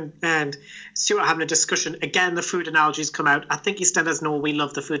 like her and Stuart having a discussion. Again, the food analogies come out. I think EastEnders know we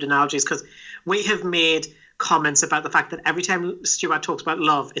love the food analogies because we have made comments about the fact that every time Stuart talks about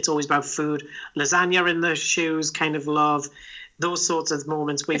love, it's always about food. Lasagna in the shoes, kind of love. Those sorts of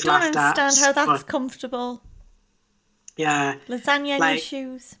moments we've laughed at. I don't understand how that's comfortable. Yeah. Lasagna in your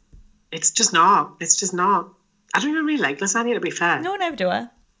shoes. It's just not. It's just not. I don't even really like lasagna, to be fair. No, never do I.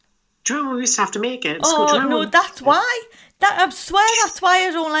 Do you remember when we used to have to make it? Oh, no, that's why. I swear that's why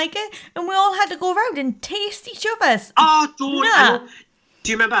I don't like it. And we all had to go around and taste each other's. Oh, don't. Nah.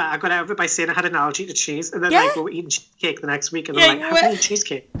 Do you remember I got out of it by saying I had an allergy to cheese? And then Yeah. we were eating cheesecake the next week. And Yeah, they're like, how can you eat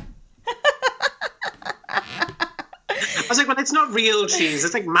cheesecake? I was like, well, it's not real cheese.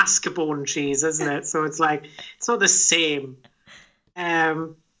 It's like mascarpone cheese, isn't it? So it's like, it's not the same.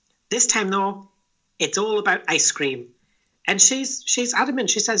 This time, though, it's all about ice cream. And she's adamant.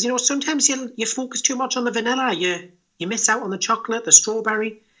 She says, sometimes you focus too much on the vanilla. You miss out on the chocolate, the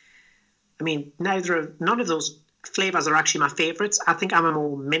strawberry. I mean, none of those flavours are actually my favourites. I think I'm a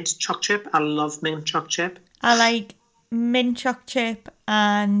more mint choc chip. I love mint choc chip. I like mint choc chip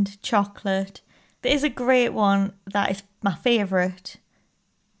and chocolate. There is a great one that is my favourite.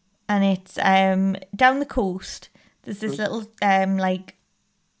 And it's down the coast. There's this little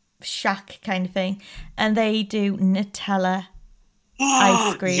shack kind of thing, and they do Nutella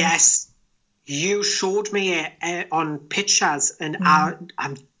ice cream. Yes, you showed me it on pictures, and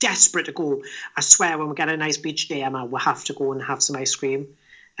I'm desperate to go. I swear, when we get a nice beach day, Emma, we'll have to go and have some ice cream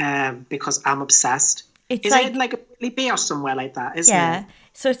because I'm obsessed. Is it like a Billy Bay or somewhere like that, isn't it? Yeah,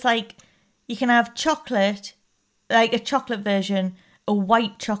 so it's like you can have chocolate, like a chocolate version, a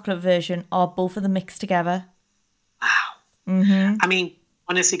white chocolate version, or both of them mixed together. Wow. Mm-hmm. I mean,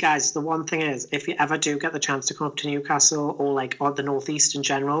 honestly, guys, the one thing is, if you ever do get the chance to come up to Newcastle or the Northeast in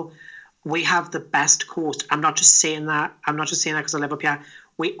general, we have the best coast. I'm not just saying that because I live up here.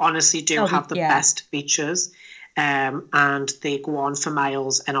 We honestly do have the best beaches, and they go on for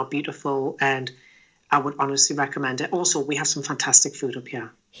miles and are beautiful, and I would honestly recommend it. Also, we have some fantastic food up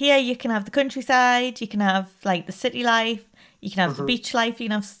here. Here you can have the countryside, you can have like the city life, you can have the beach life, you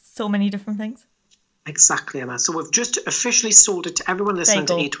can have so many different things. Exactly, Emma. So we've just officially sold it to everyone listening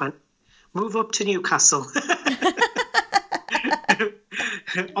to E20. Move up to Newcastle.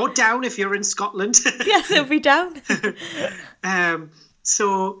 Or down if you're in Scotland. Yes, it'll be down.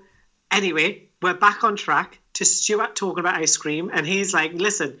 So anyway, we're back on track to Stuart talking about ice cream. And he's like,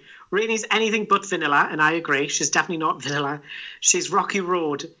 listen, Rainie's anything but vanilla. And I agree. She's definitely not vanilla. She's Rocky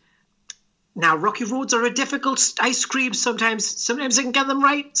Road. Now, Rocky Roads are a difficult ice cream sometimes. Sometimes they can get them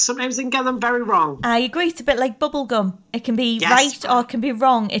right. Sometimes they can get them very wrong. I agree. It's a bit like bubblegum. It can be right or it can be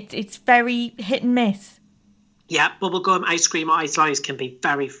wrong. It's very hit and miss. Yeah, bubblegum, ice cream or ice lollies can be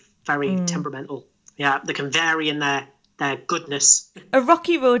very, very temperamental. Yeah, they can vary in their goodness. A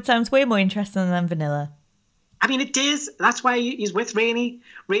Rocky Road sounds way more interesting than vanilla. I mean, it is. That's why he's with Rainie.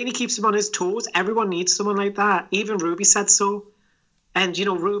 Rainie keeps him on his toes. Everyone needs someone like that. Even Ruby said so. And,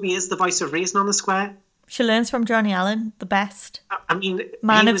 Ruby is the voice of reason on the square. She learns from Johnny Allen, the best. I mean,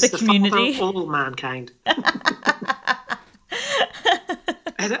 man he of was the the community. father of all mankind.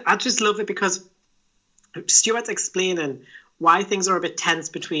 And I just love it because Stuart's explaining why things are a bit tense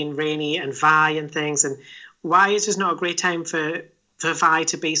between Rainie and Vi and things, and why it's just not a great time for Vi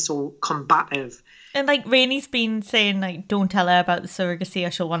to be so combative. And like Rainie's been saying, like, don't tell her about the surrogacy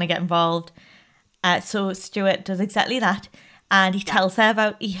or she'll want to get involved. So Stuart does exactly that. And he tells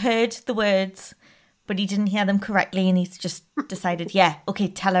her he heard the words, but he didn't hear them correctly. And he's just decided, okay,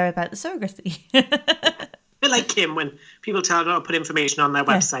 tell her about the surrogacy. A bit like Kim when people tell her to put information on their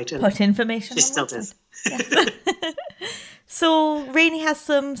website. And put information she on still does. Yes. So Rainie has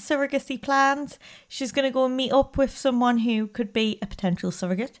some surrogacy plans. She's going to go and meet up with someone who could be a potential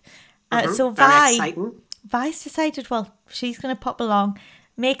surrogate. So Vi's decided, well, she's going to pop along.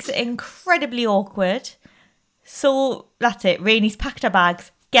 Makes it incredibly awkward. So that's it. Rainie's packed her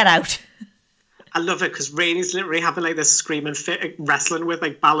bags. Get out. I love it because Rainie's literally having like this screaming fit, wrestling with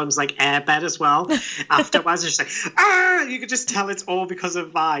like Balaam's like airbed as well. Afterwards, she's like, you could just tell it's all because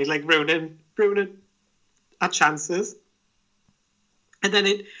of Vi, like ruining our chances. And then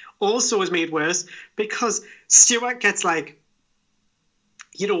it also is made worse because Stuart gets like,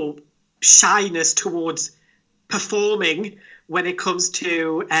 shyness towards performing when it comes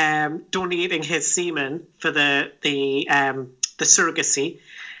to donating his semen for the surrogacy,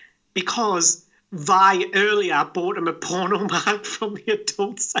 because Vi earlier bought him a porno mag from the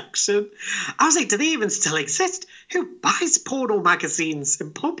adult section. I was like, do they even still exist? Who buys porno magazines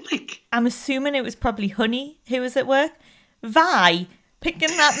in public? I'm assuming it was probably Honey who was at work. Vi picking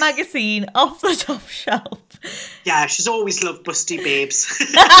that magazine off the top shelf. Yeah, she's always loved busty babes.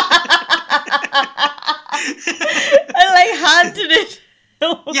 And handed it.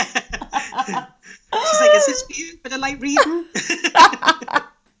 Yeah. She's like, is this for you? Bit of light reading?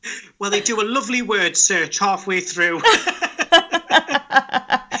 Well, they do a lovely word search halfway through.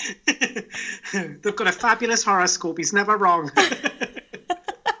 They've got a fabulous horoscope. He's never wrong.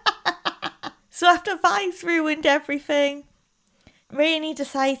 So after Vi's ruined everything, Rainey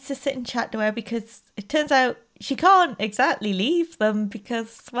decides to sit and chat to her because it turns out she can't exactly leave them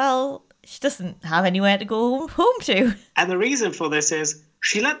because, well, she doesn't have anywhere to go home to. And the reason for this is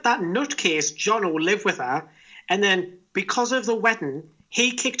she let that nutcase Jono live with her, and then because of the wedding,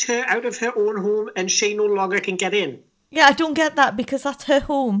 he kicked her out of her own home and she no longer can get in. Yeah, I don't get that because that's her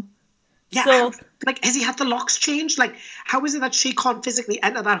home. Yeah, so, has he had the locks changed? How is it that she can't physically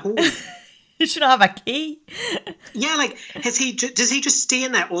enter that home? You should have a key. Yeah, does he just stay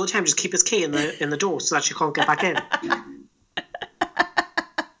in there all the time, just keep his key in the door so that she can't get back in?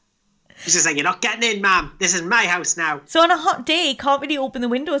 He's just like, you're not getting in, ma'am. This is my house now. So on a hot day, you can't really open the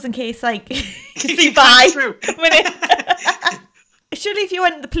windows in case, you see Vi coming in. Surely if you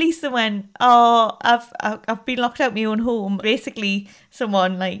went to the police and went, oh, I've been locked out of my own home, basically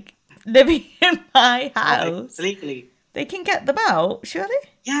someone, living in my house. Illegally. They can get them out, surely?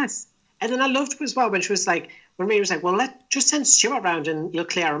 Yes. And then I loved it as well when she was like, when Rainey was like, well, just send Stuart around and you'll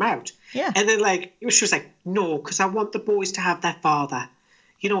clear him out. Yeah. And then she was like, no, because I want the boys to have their father.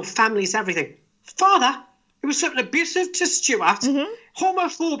 Family's everything. Father? He was something abusive to Stuart,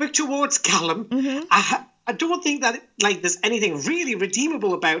 homophobic towards Callum. Mm-hmm. I don't think that there's anything really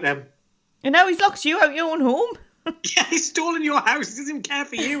redeemable about him. And now he's locked you out your own home. Yeah, he's stolen your house. He doesn't care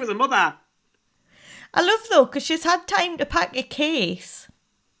for you as a mother. I love though, because she's had time to pack a case.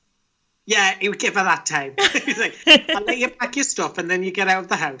 Yeah, he would give her that time. He's like, I'll let you pack your stuff and then you get out of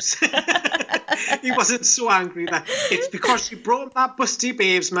the house. He wasn't so angry that it's because she brought him that Busty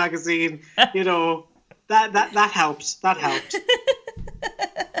Babes magazine. That helps. That helped.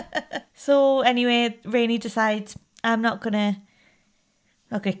 So anyway, Rainey decides, I'm not gonna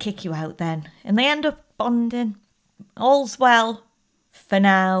kick you out then. And they end up bonding. All's well for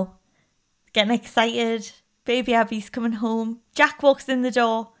now. Getting excited. Baby Abby's coming home. Jack walks in the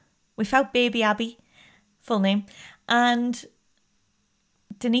door without Baby Abby, full name. And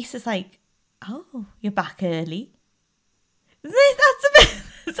Denise is like, oh, you're back early. That's a bit...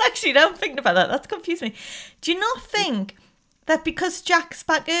 It's actually, now I'm thinking about that, that's confused me. Do you not think that because Jack's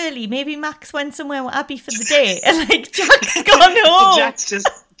back early, maybe Max went somewhere with Abby for the day and Jack's gone home?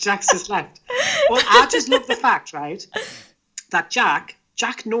 Jack's just left. Well, I just love the fact, right, that Jack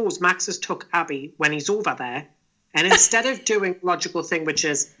knows Max has took Abby when he's over there, and instead of doing the logical thing, which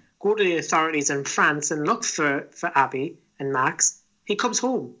is go to the authorities in France and look for Abby and Max, he comes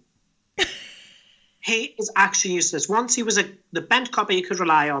home. He is actually useless. Once he was the bent copper you could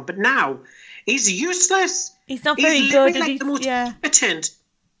rely on, but now he's useless. He's not very good. He's the most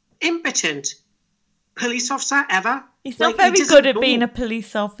impotent police officer ever. He's not very good at being a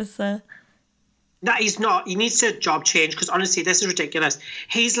police officer. No, he's not. He needs to job change because honestly, this is ridiculous.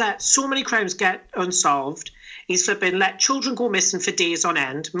 He's let so many crimes get unsolved. He's let children go missing for days on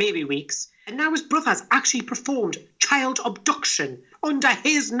end, maybe weeks. And now his brother's actually performed child abduction under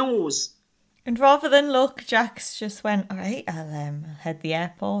his nose. And rather than look, Jack's just went, all right, I'll head the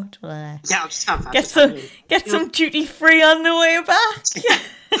airport. I'll just have that. Get some duty free on the way back.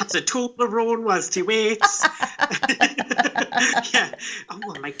 Has a Toblerone whilst he waits. Yeah. Oh,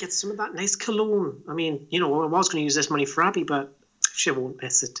 well, I might get some of that nice cologne. I mean, I was going to use this money for Abby, but she won't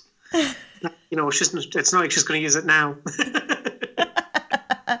miss it. It's not like she's going to use it now.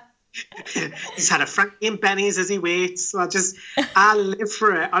 He's had a Frankie and Benny's as he waits. I live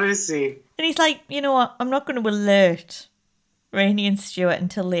for it, honestly. And he's like, you know what? I'm not going to alert Rainey and Stuart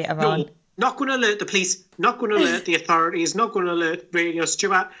until later on. Not going to alert the police, not going to alert the authorities, not going to alert Rainey or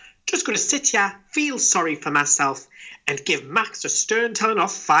Stuart. Just going to sit here, feel sorry for myself, and give Max a stern telling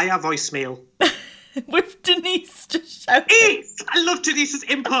off via voicemail. With Denise just shouting. I love Denise's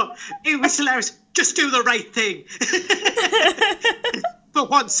input. It was hilarious. Just do the right thing. For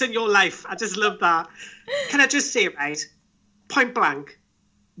once in your life. I just love that. Can I just say, right, point blank,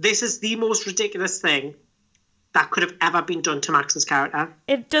 this is the most ridiculous thing that could have ever been done to Max's character.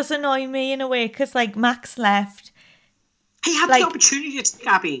 It does annoy me in a way because, Max left. He had the opportunity to take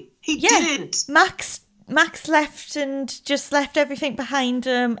Abby. He didn't. Max Max left and just left everything behind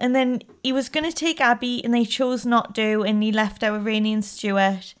him, and then he was going to take Abby and they chose not to, and he left our Rainey and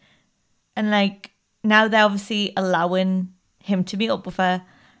Stuart, and like now they're obviously allowing him to meet up with her,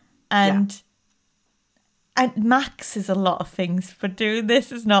 and Max is a lot of things, but dude,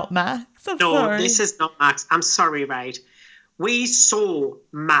 this is not Max. I'm sorry. This is not Max. I'm sorry, right? We saw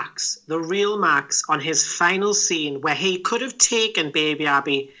Max, the real Max, on his final scene where he could have taken baby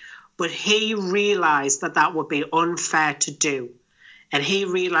Abby, but he realised that would be unfair to do. And he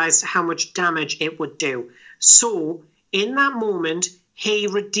realised how much damage it would do. So, in that moment, he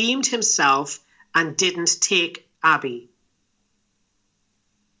redeemed himself and didn't take Abby.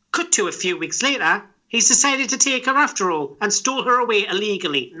 Cut to a few weeks later, he's decided to take her after all and stole her away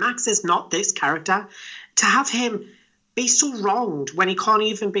illegally. Max is not this character. To have him be so wronged when he can't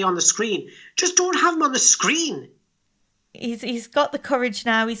even be on the screen, just don't have him on the screen. He's got the courage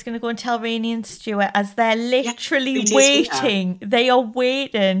now. He's going to go and tell Rainey and Stuart as they're literally waiting. They are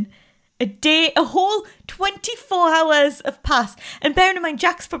waiting. A whole 24 hours have passed. And bearing in mind,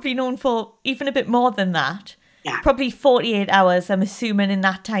 Jack's probably known for even a bit more than that. Yeah. Probably 48 hours, I'm assuming. In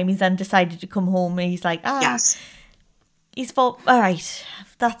that time, he's then decided to come home. And he's like, Yes. He's thought, all right,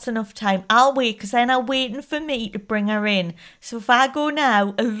 that's enough time. I'll wait, because they're now waiting for me to bring her in. So if I go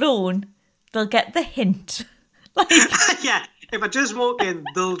now alone, they'll get the hint. Yeah, if I just walk in,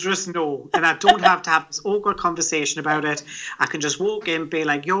 they'll just know. And I don't have to have this awkward conversation about it. I can just walk in, be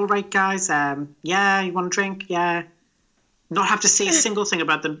like, you all right, guys? Yeah, you want a drink? Yeah. Not have to say a single thing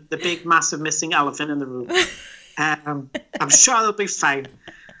about the big, massive missing elephant in the room. I'm sure they'll be fine.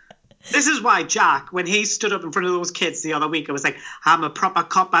 This is why Jack, when he stood up in front of those kids the other week, I was like, I'm a proper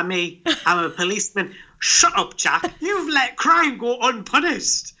cop by me. I'm a policeman. Shut up, Jack. You've let crime go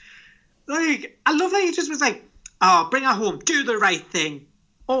unpunished. Like, I love that he just was like, oh, bring her home. Do the right thing.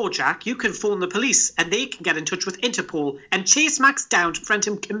 Or, Jack, you can phone the police and they can get in touch with Interpol and chase Max down to prevent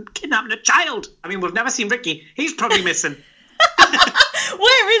him kidnapping a child. I mean, we've never seen Ricky. He's probably missing.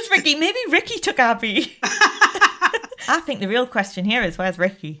 Where is Ricky? Maybe Ricky took Abby. I think the real question here is, where's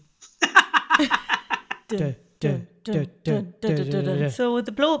Ricky? So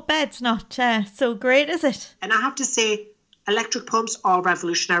the blow-up bed's not so great, is it? And I have to say, electric pumps are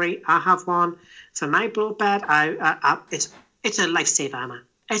revolutionary. I have one for my blow-up bed. It's a lifesaver, Emma.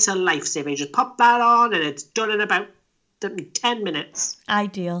 It's a lifesaver. You just pop that on and it's done in about 10 minutes.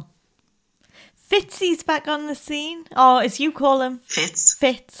 Ideal. Fitzy's back on the scene, or as you call him,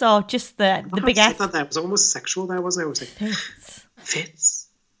 Fitz, or just the big F. I thought that was almost sexual. There was I was like Fitz.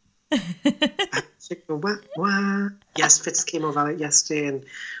 Yes, Fitz came over yesterday, and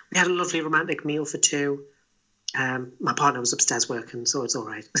we had a lovely romantic meal for two. My partner was upstairs working, so it's all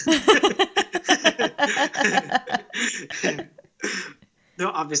right. No,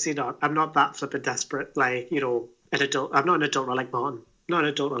 obviously not. I'm not that flippin' desperate, like, you know, an adult. I'm not an adult like Martin. Not an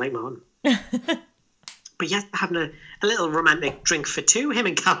adult like Martin. But yes, having a little romantic drink for two, him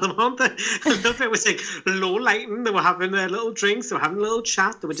and Callum, aren't they? I love it. It was like low lighting. They were having their little drinks. They were having a little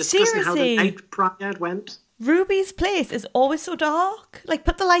chat. They were discussing how the night prior went. Ruby's place is always so dark. Like,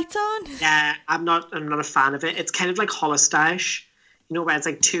 put the lights on. Yeah, I'm not a fan of it. It's kind of like Hollister-ish, you know, where it's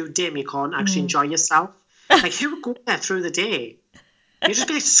like too dim. You can't actually enjoy yourself. Like, who would go there through the day? You just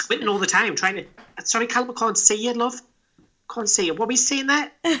be like squinting all the time, trying to. Sorry, Callum, I can't see you, love. Can't see you. What are we seeing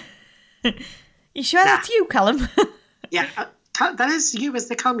there? You sure that's you, Callum? Yeah, that is you,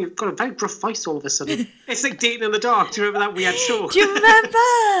 isn't it, Callum? You've got a very gruff voice all of a sudden. It's like Dating in the Dark. Do you remember that weird show? Do you remember?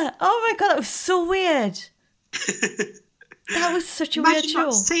 Oh my God, that was so weird. That was such a weird show. Imagine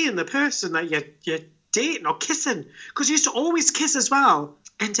not seeing the person that you're dating or kissing, because you used to always kiss as well.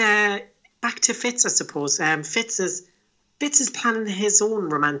 And back to Fitz, I suppose. Fitz is planning his own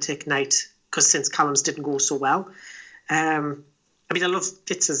romantic night, because since Callum's didn't go so well. I mean, I love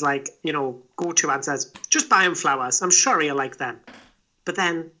Fitz's, like, you know, go-to answers. Just buy him flowers. I'm sure he'll like them. But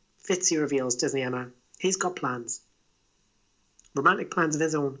then Fitzy reveals, doesn't he, Emma? He's got plans. Romantic plans of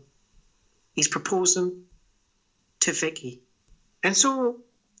his own. He's proposing to Vicky. And so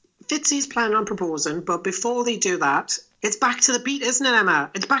Fitzy's planning on proposing, but before they do that, it's back to the beat, isn't it,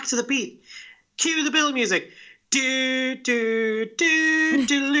 Emma? It's back to the beat. Cue the Bill music. Do, do, do,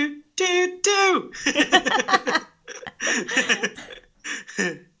 do, do, do.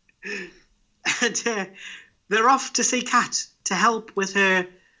 And they're off to see Kat to help with her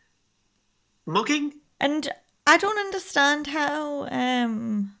mugging. And I don't understand how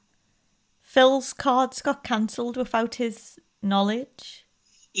Phil's cards got cancelled without his knowledge.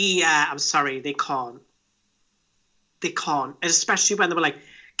 Yeah, I'm sorry, they can't. They can't. And especially when they were like,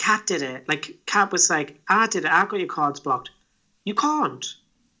 Kat did it. Like, Kat was like, I did it, I got your cards blocked. You can't.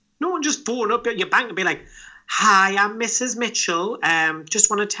 No one just phone up at your bank and be like, "Hi, I'm Mrs. Mitchell. Just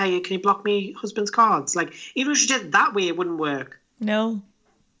want to tell you, can you block me husband's cards?" Like, even if she did it that way, it wouldn't work. No.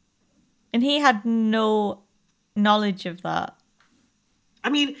 And he had no knowledge of that. I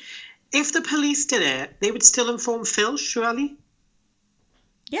mean, if the police did it, they would still inform Phil, surely.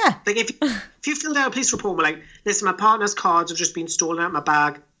 Yeah. Like, if you filled out a police report and were like, "Listen, my partner's cards have just been stolen out of my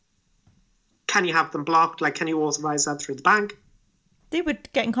bag. Can you have them blocked? Like, can you authorise that through the bank?" They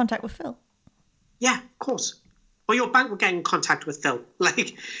would get in contact with Phil. Yeah, of course. Or your bank would get in contact with Phil.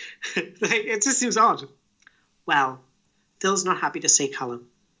 Like it just seems odd. Well, Phil's not happy to see Callum.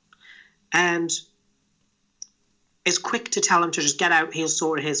 And is quick to tell him to just get out, he'll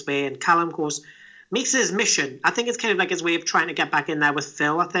sort it his way. And Callum makes it his mission. I think it's kind of like his way of trying to get back in there with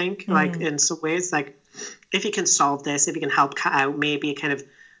Phil, I think. Like, in some ways. Like, if he can solve this, if he can help Kat out, maybe it kind of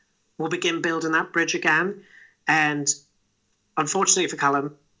will begin building that bridge again. And unfortunately for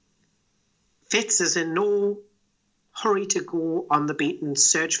Callum, Fitz is in no hurry to go on the beat and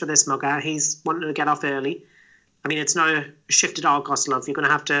search for this mugger. He's wanting to get off early. I mean, it's not a shifted Argos, love. You're going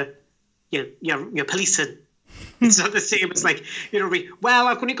to have to, you're policing. It's not the same. It's like, well,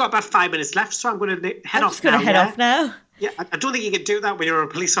 I've only got about 5 minutes left, so I'm going to head off now. I'm just going to head off now. Yeah, I don't think you can do that when you're a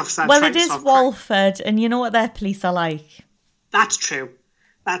police officer. Well, it is Walford, and you know what their police are like. That's true.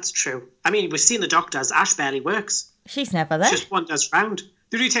 That's true. I mean, we've seen the doctors. Ash barely works. She's never there. She just wanders around.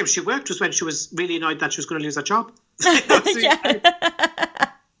 The only time she worked was when she was really annoyed that she was going to lose her job.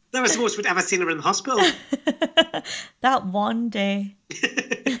 That was the most we'd ever seen her in the hospital. That one day.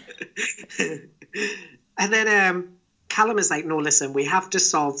 And then Callum is like, "No, listen, we have to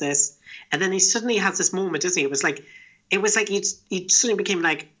solve this." And then he suddenly has this moment, doesn't he? It was like he suddenly became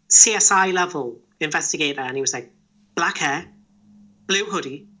like CSI level investigator, and he was like, black hair, blue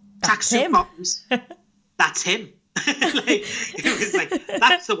hoodie, tracksuit bottoms. That's him. Like, it was like,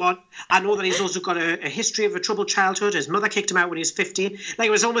 that's the one. I know that he's also got a history of a troubled childhood. His mother kicked him out when he was 15. Like,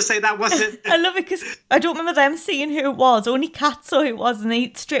 it was almost like that wasn't. I love it because I don't remember them seeing who it was. Only Kat saw who it was, and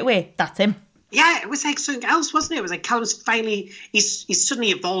they straight away, that's him. Yeah, it was like something else, wasn't it? It was like Callum's finally, he's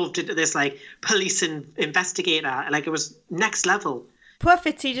suddenly evolved into this like police investigator. Like, it was next level. Poor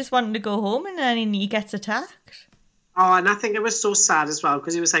Fitzy just wanted to go home, and then he gets attacked. Oh, and I think it was so sad as well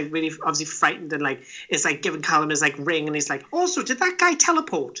because he was like really obviously frightened, and like it's like giving Callum his like ring, and he's like, also, did that guy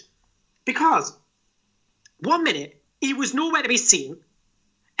teleport? Because 1 minute he was nowhere to be seen,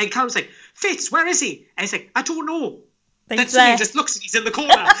 and Callum's like, "Fitz, where is he?" And he's like, "I don't know." Then suddenly he just looks and he's in the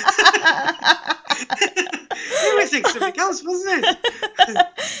corner. It was like something else, wasn't it?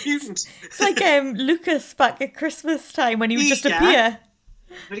 Mutant. It's like Lucas back at Christmas time when he would just appear.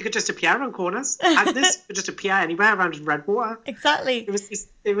 But he could just appear on corners. And this could just appear anywhere around in Redwater. Exactly.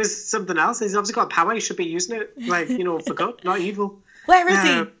 It was something else. He's obviously got power. He should be using it, like, for good, not evil. Where is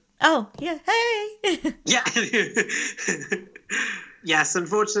he? Oh, yeah. Hey. Yeah. Yes,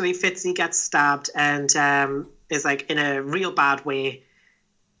 unfortunately, Fitzy gets stabbed and is like in a real bad way.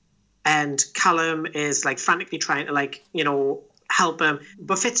 And Callum is like frantically trying to like, help him.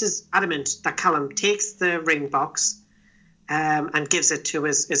 But Fitz is adamant that Callum takes the ring box and gives it to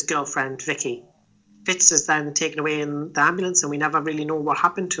his girlfriend, Vicky. Fitz is then taken away in the ambulance, and we never really know what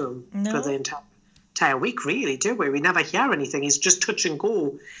happened to him for the entire week, really, do we? We never hear anything. He's just touch and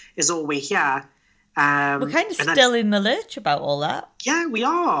go is all we hear. We're kind of still in the lurch about all that. Yeah, we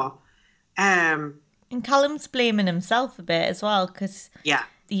are. And Callum's blaming himself a bit as well, because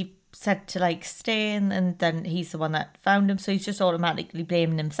he said to like stay, and then he's the one that found him, so he's just automatically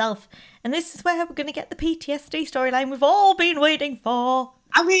blaming himself. And this is where we're going to get the PTSD storyline we've all been waiting for.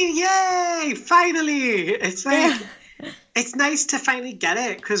 I mean, yay! Finally! It's like, it's nice to finally get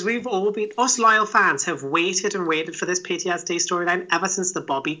it, because we've all been, us loyal fans have waited and waited for this PTSD storyline ever since the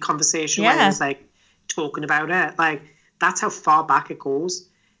Bobby conversation when he was like talking about it. Like, that's how far back it goes.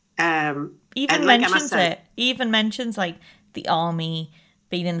 Even mentions like the army,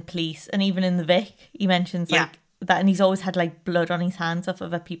 being in the police, and even in the Vic, he mentions like that, and he's always had like blood on his hands off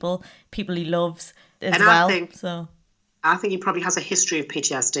other people he loves as well. I think he probably has a history of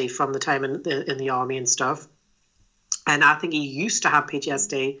PTSD from the time in the army and stuff, and I think he used to have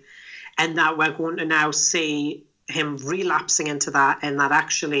PTSD, and that we're going to now see him relapsing into that, and that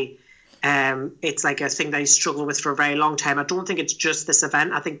actually it's like a thing that he struggled with for a very long time. I don't think it's just this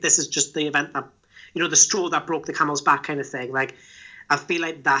event. I think this is just the event that, the straw that broke the camel's back kind of thing. Like, I feel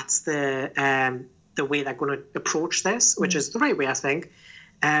like that's the way they're going to approach this, which is the right way, I think.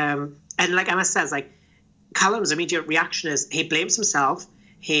 And like Emma says, like, Callum's immediate reaction is he blames himself.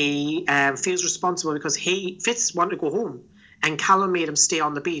 He feels responsible because Fitz wanted to go home, and Callum made him stay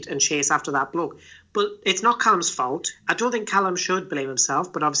on the beat and chase after that bloke. But it's not Callum's fault. I don't think Callum should blame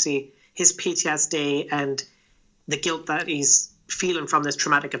himself, but obviously his PTSD and the guilt that he's feeling from this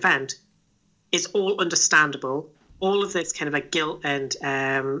traumatic event is all understandable. All of this kind of like guilt and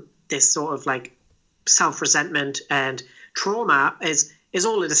this sort of like self-resentment and trauma is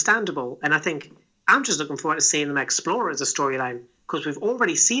all understandable. And I think I'm just looking forward to seeing them explore as a storyline, because we've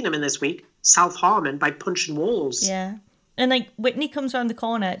already seen him in this week self-harming by punching walls. Yeah. And like Whitney comes around the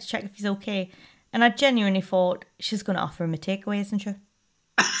corner to check if he's okay. And I genuinely thought she's going to offer him a takeaway, isn't she?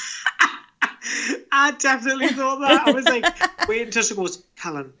 I definitely thought that. I was like, wait until she goes,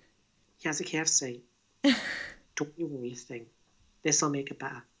 Callum, he has a KFC. Don't you worry a thing. This will make it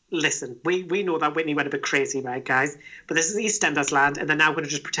better. Listen, we know that Whitney went a bit crazy, right, guys? But this is EastEnders land, and they're now going to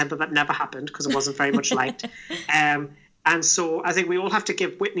just pretend that never happened because it wasn't very much liked. And so I think we all have to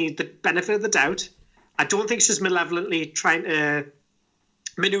give Whitney the benefit of the doubt. I don't think she's malevolently trying to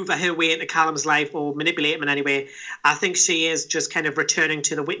maneuver her way into Callum's life or manipulate him in any way. I think she is just kind of returning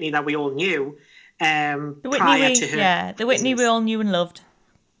to the Whitney that we all knew prior to her. Yeah, the Whitney we all knew and loved.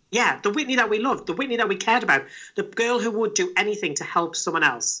 Yeah, the Whitney that we loved, the Whitney that we cared about, the girl who would do anything to help someone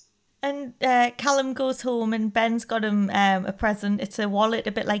else. And Callum goes home and Ben's got him a present. It's a wallet,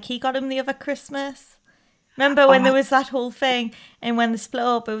 a bit like he got him the other Christmas. Remember when there was that whole thing, and when they split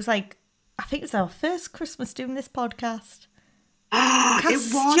up, it was like, I think it was our first Christmas doing this podcast. It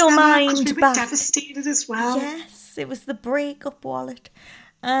was your Emma, mind we were back. devastated as well. Yes, it was the breakup wallet.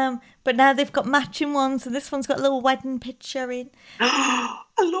 But now they've got matching ones, and this one's got a little wedding picture in. I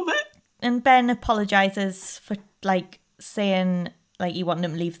love it. And Ben apologises for like saying like he wanted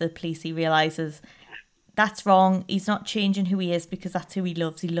him to leave the police. He realises that's wrong. He's not changing who he is because that's who he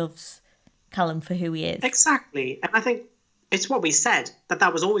loves. He loves Callum for who he is. Exactly. And I think it's what we said,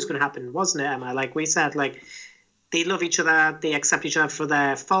 that was always going to happen, wasn't it, Emma? Like we said, like they love each other, they accept each other for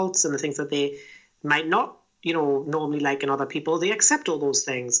their faults and the things that they might not, normally like in other people. They accept all those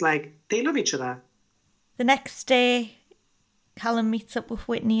things. Like they love each other. The next day, Callum meets up with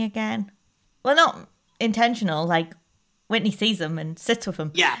Whitney again. Well, not intentional. Like Whitney sees him and sits with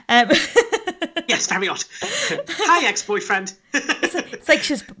him. Yeah. Yes, very odd. Hi, ex-boyfriend. It's like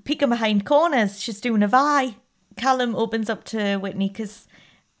she's peeking behind corners. She's doing a vi. Callum opens up to Whitney because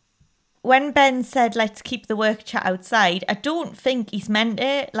when Ben said, let's keep the work chat outside, I don't think he's meant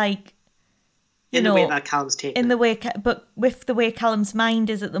it. Like, in the way that Callum's taken. But with the way Callum's mind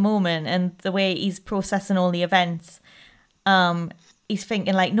is at the moment and the way he's processing all the events, he's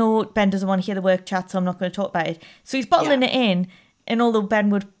thinking like, no, Ben doesn't want to hear the work chat, so I'm not going to talk about it. So he's bottling it in. And although Ben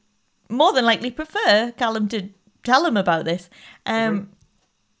would more than likely prefer Callum to tell him about this,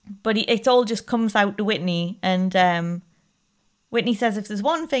 but it all just comes out to Whitney. And Whitney says if there's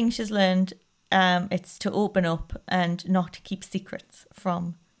one thing she's learned, it's to open up and not to keep secrets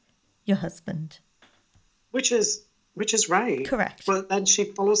from your husband. Which is right. Correct. But then she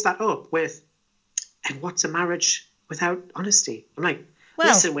follows that up with, and what's a marriage without honesty? I'm like,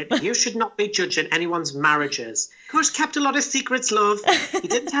 listen, Whitney, you should not be judging anyone's marriages. Coach kept a lot of secrets, love. He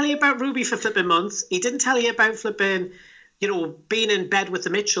didn't tell you about Ruby for flipping months. He didn't tell you about flipping, being in bed with the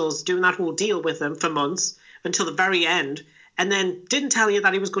Mitchells, doing that whole deal with them for months until the very end. And then didn't tell you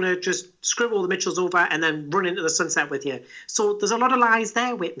that he was going to just screw all the Mitchells over and then run into the sunset with you. So there's a lot of lies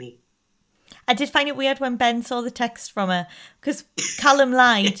there, Whitney. I did find it weird when Ben saw the text from her because Callum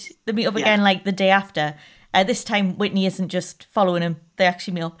lied. They meet up again like the day after. This time Whitney isn't just following him. They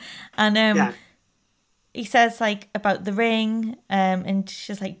actually meet up. And he says like about the ring and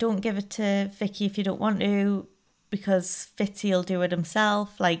she's like, don't give it to Vicky if you don't want to because Fitzy will do it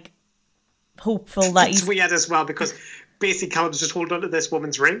himself. Like hopeful that it's weird as well because basically Callum's just holding on to this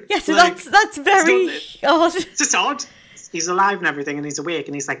woman's ring. Yeah, so like, that's very odd. It's just odd. He's alive and everything and he's awake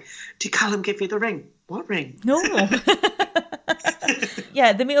and he's like, did Callum give you the ring? What ring? No.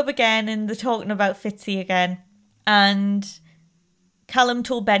 Yeah, they meet up again and they're talking about Fitzy again. And Callum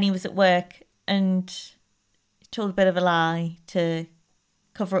told Ben he was at work and told a bit of a lie to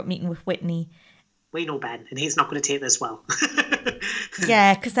cover up meeting with Whitney. We know Ben and he's not going to take this well.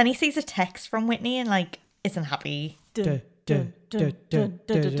 Yeah, because then he sees a text from Whitney and like isn't happy.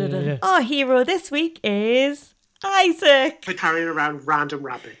 Our hero this week is Isaac. We're carrying around random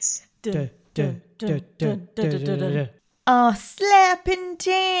rabbits. Our slapping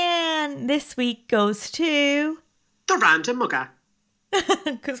Dan this week goes to the random mugger.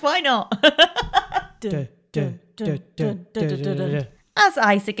 Because why not? As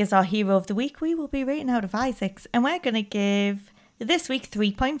Isaac is our hero of the week, we will be rating out of Isaacs, and we're going to give this week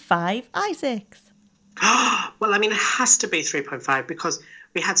 3.5 Isaacs. Well, I mean, it has to be 3.5 because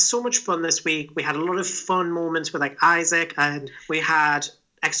we had so much fun this week. We had a lot of fun moments with like Isaac, and we had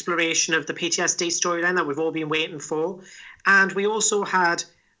exploration of the PTSD storyline that we've all been waiting for. And we also had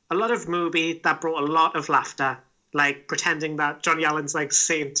a lot of movie that brought a lot of laughter, like pretending that Johnny Allen's like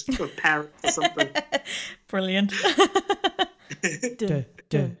saint of parents or something. Brilliant.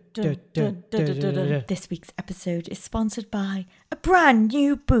 This week's episode is sponsored by a brand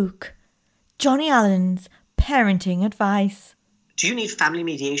new book, Johnny Allen's Parenting Advice. Do you need family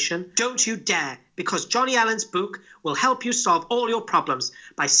mediation? Don't you dare, because Johnny Allen's book will help you solve all your problems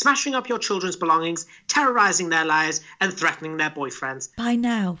by smashing up your children's belongings, terrorising their lives, and threatening their boyfriends. Buy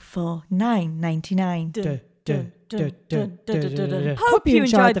now for $9.99. Hope you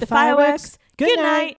enjoyed the fireworks. Good night.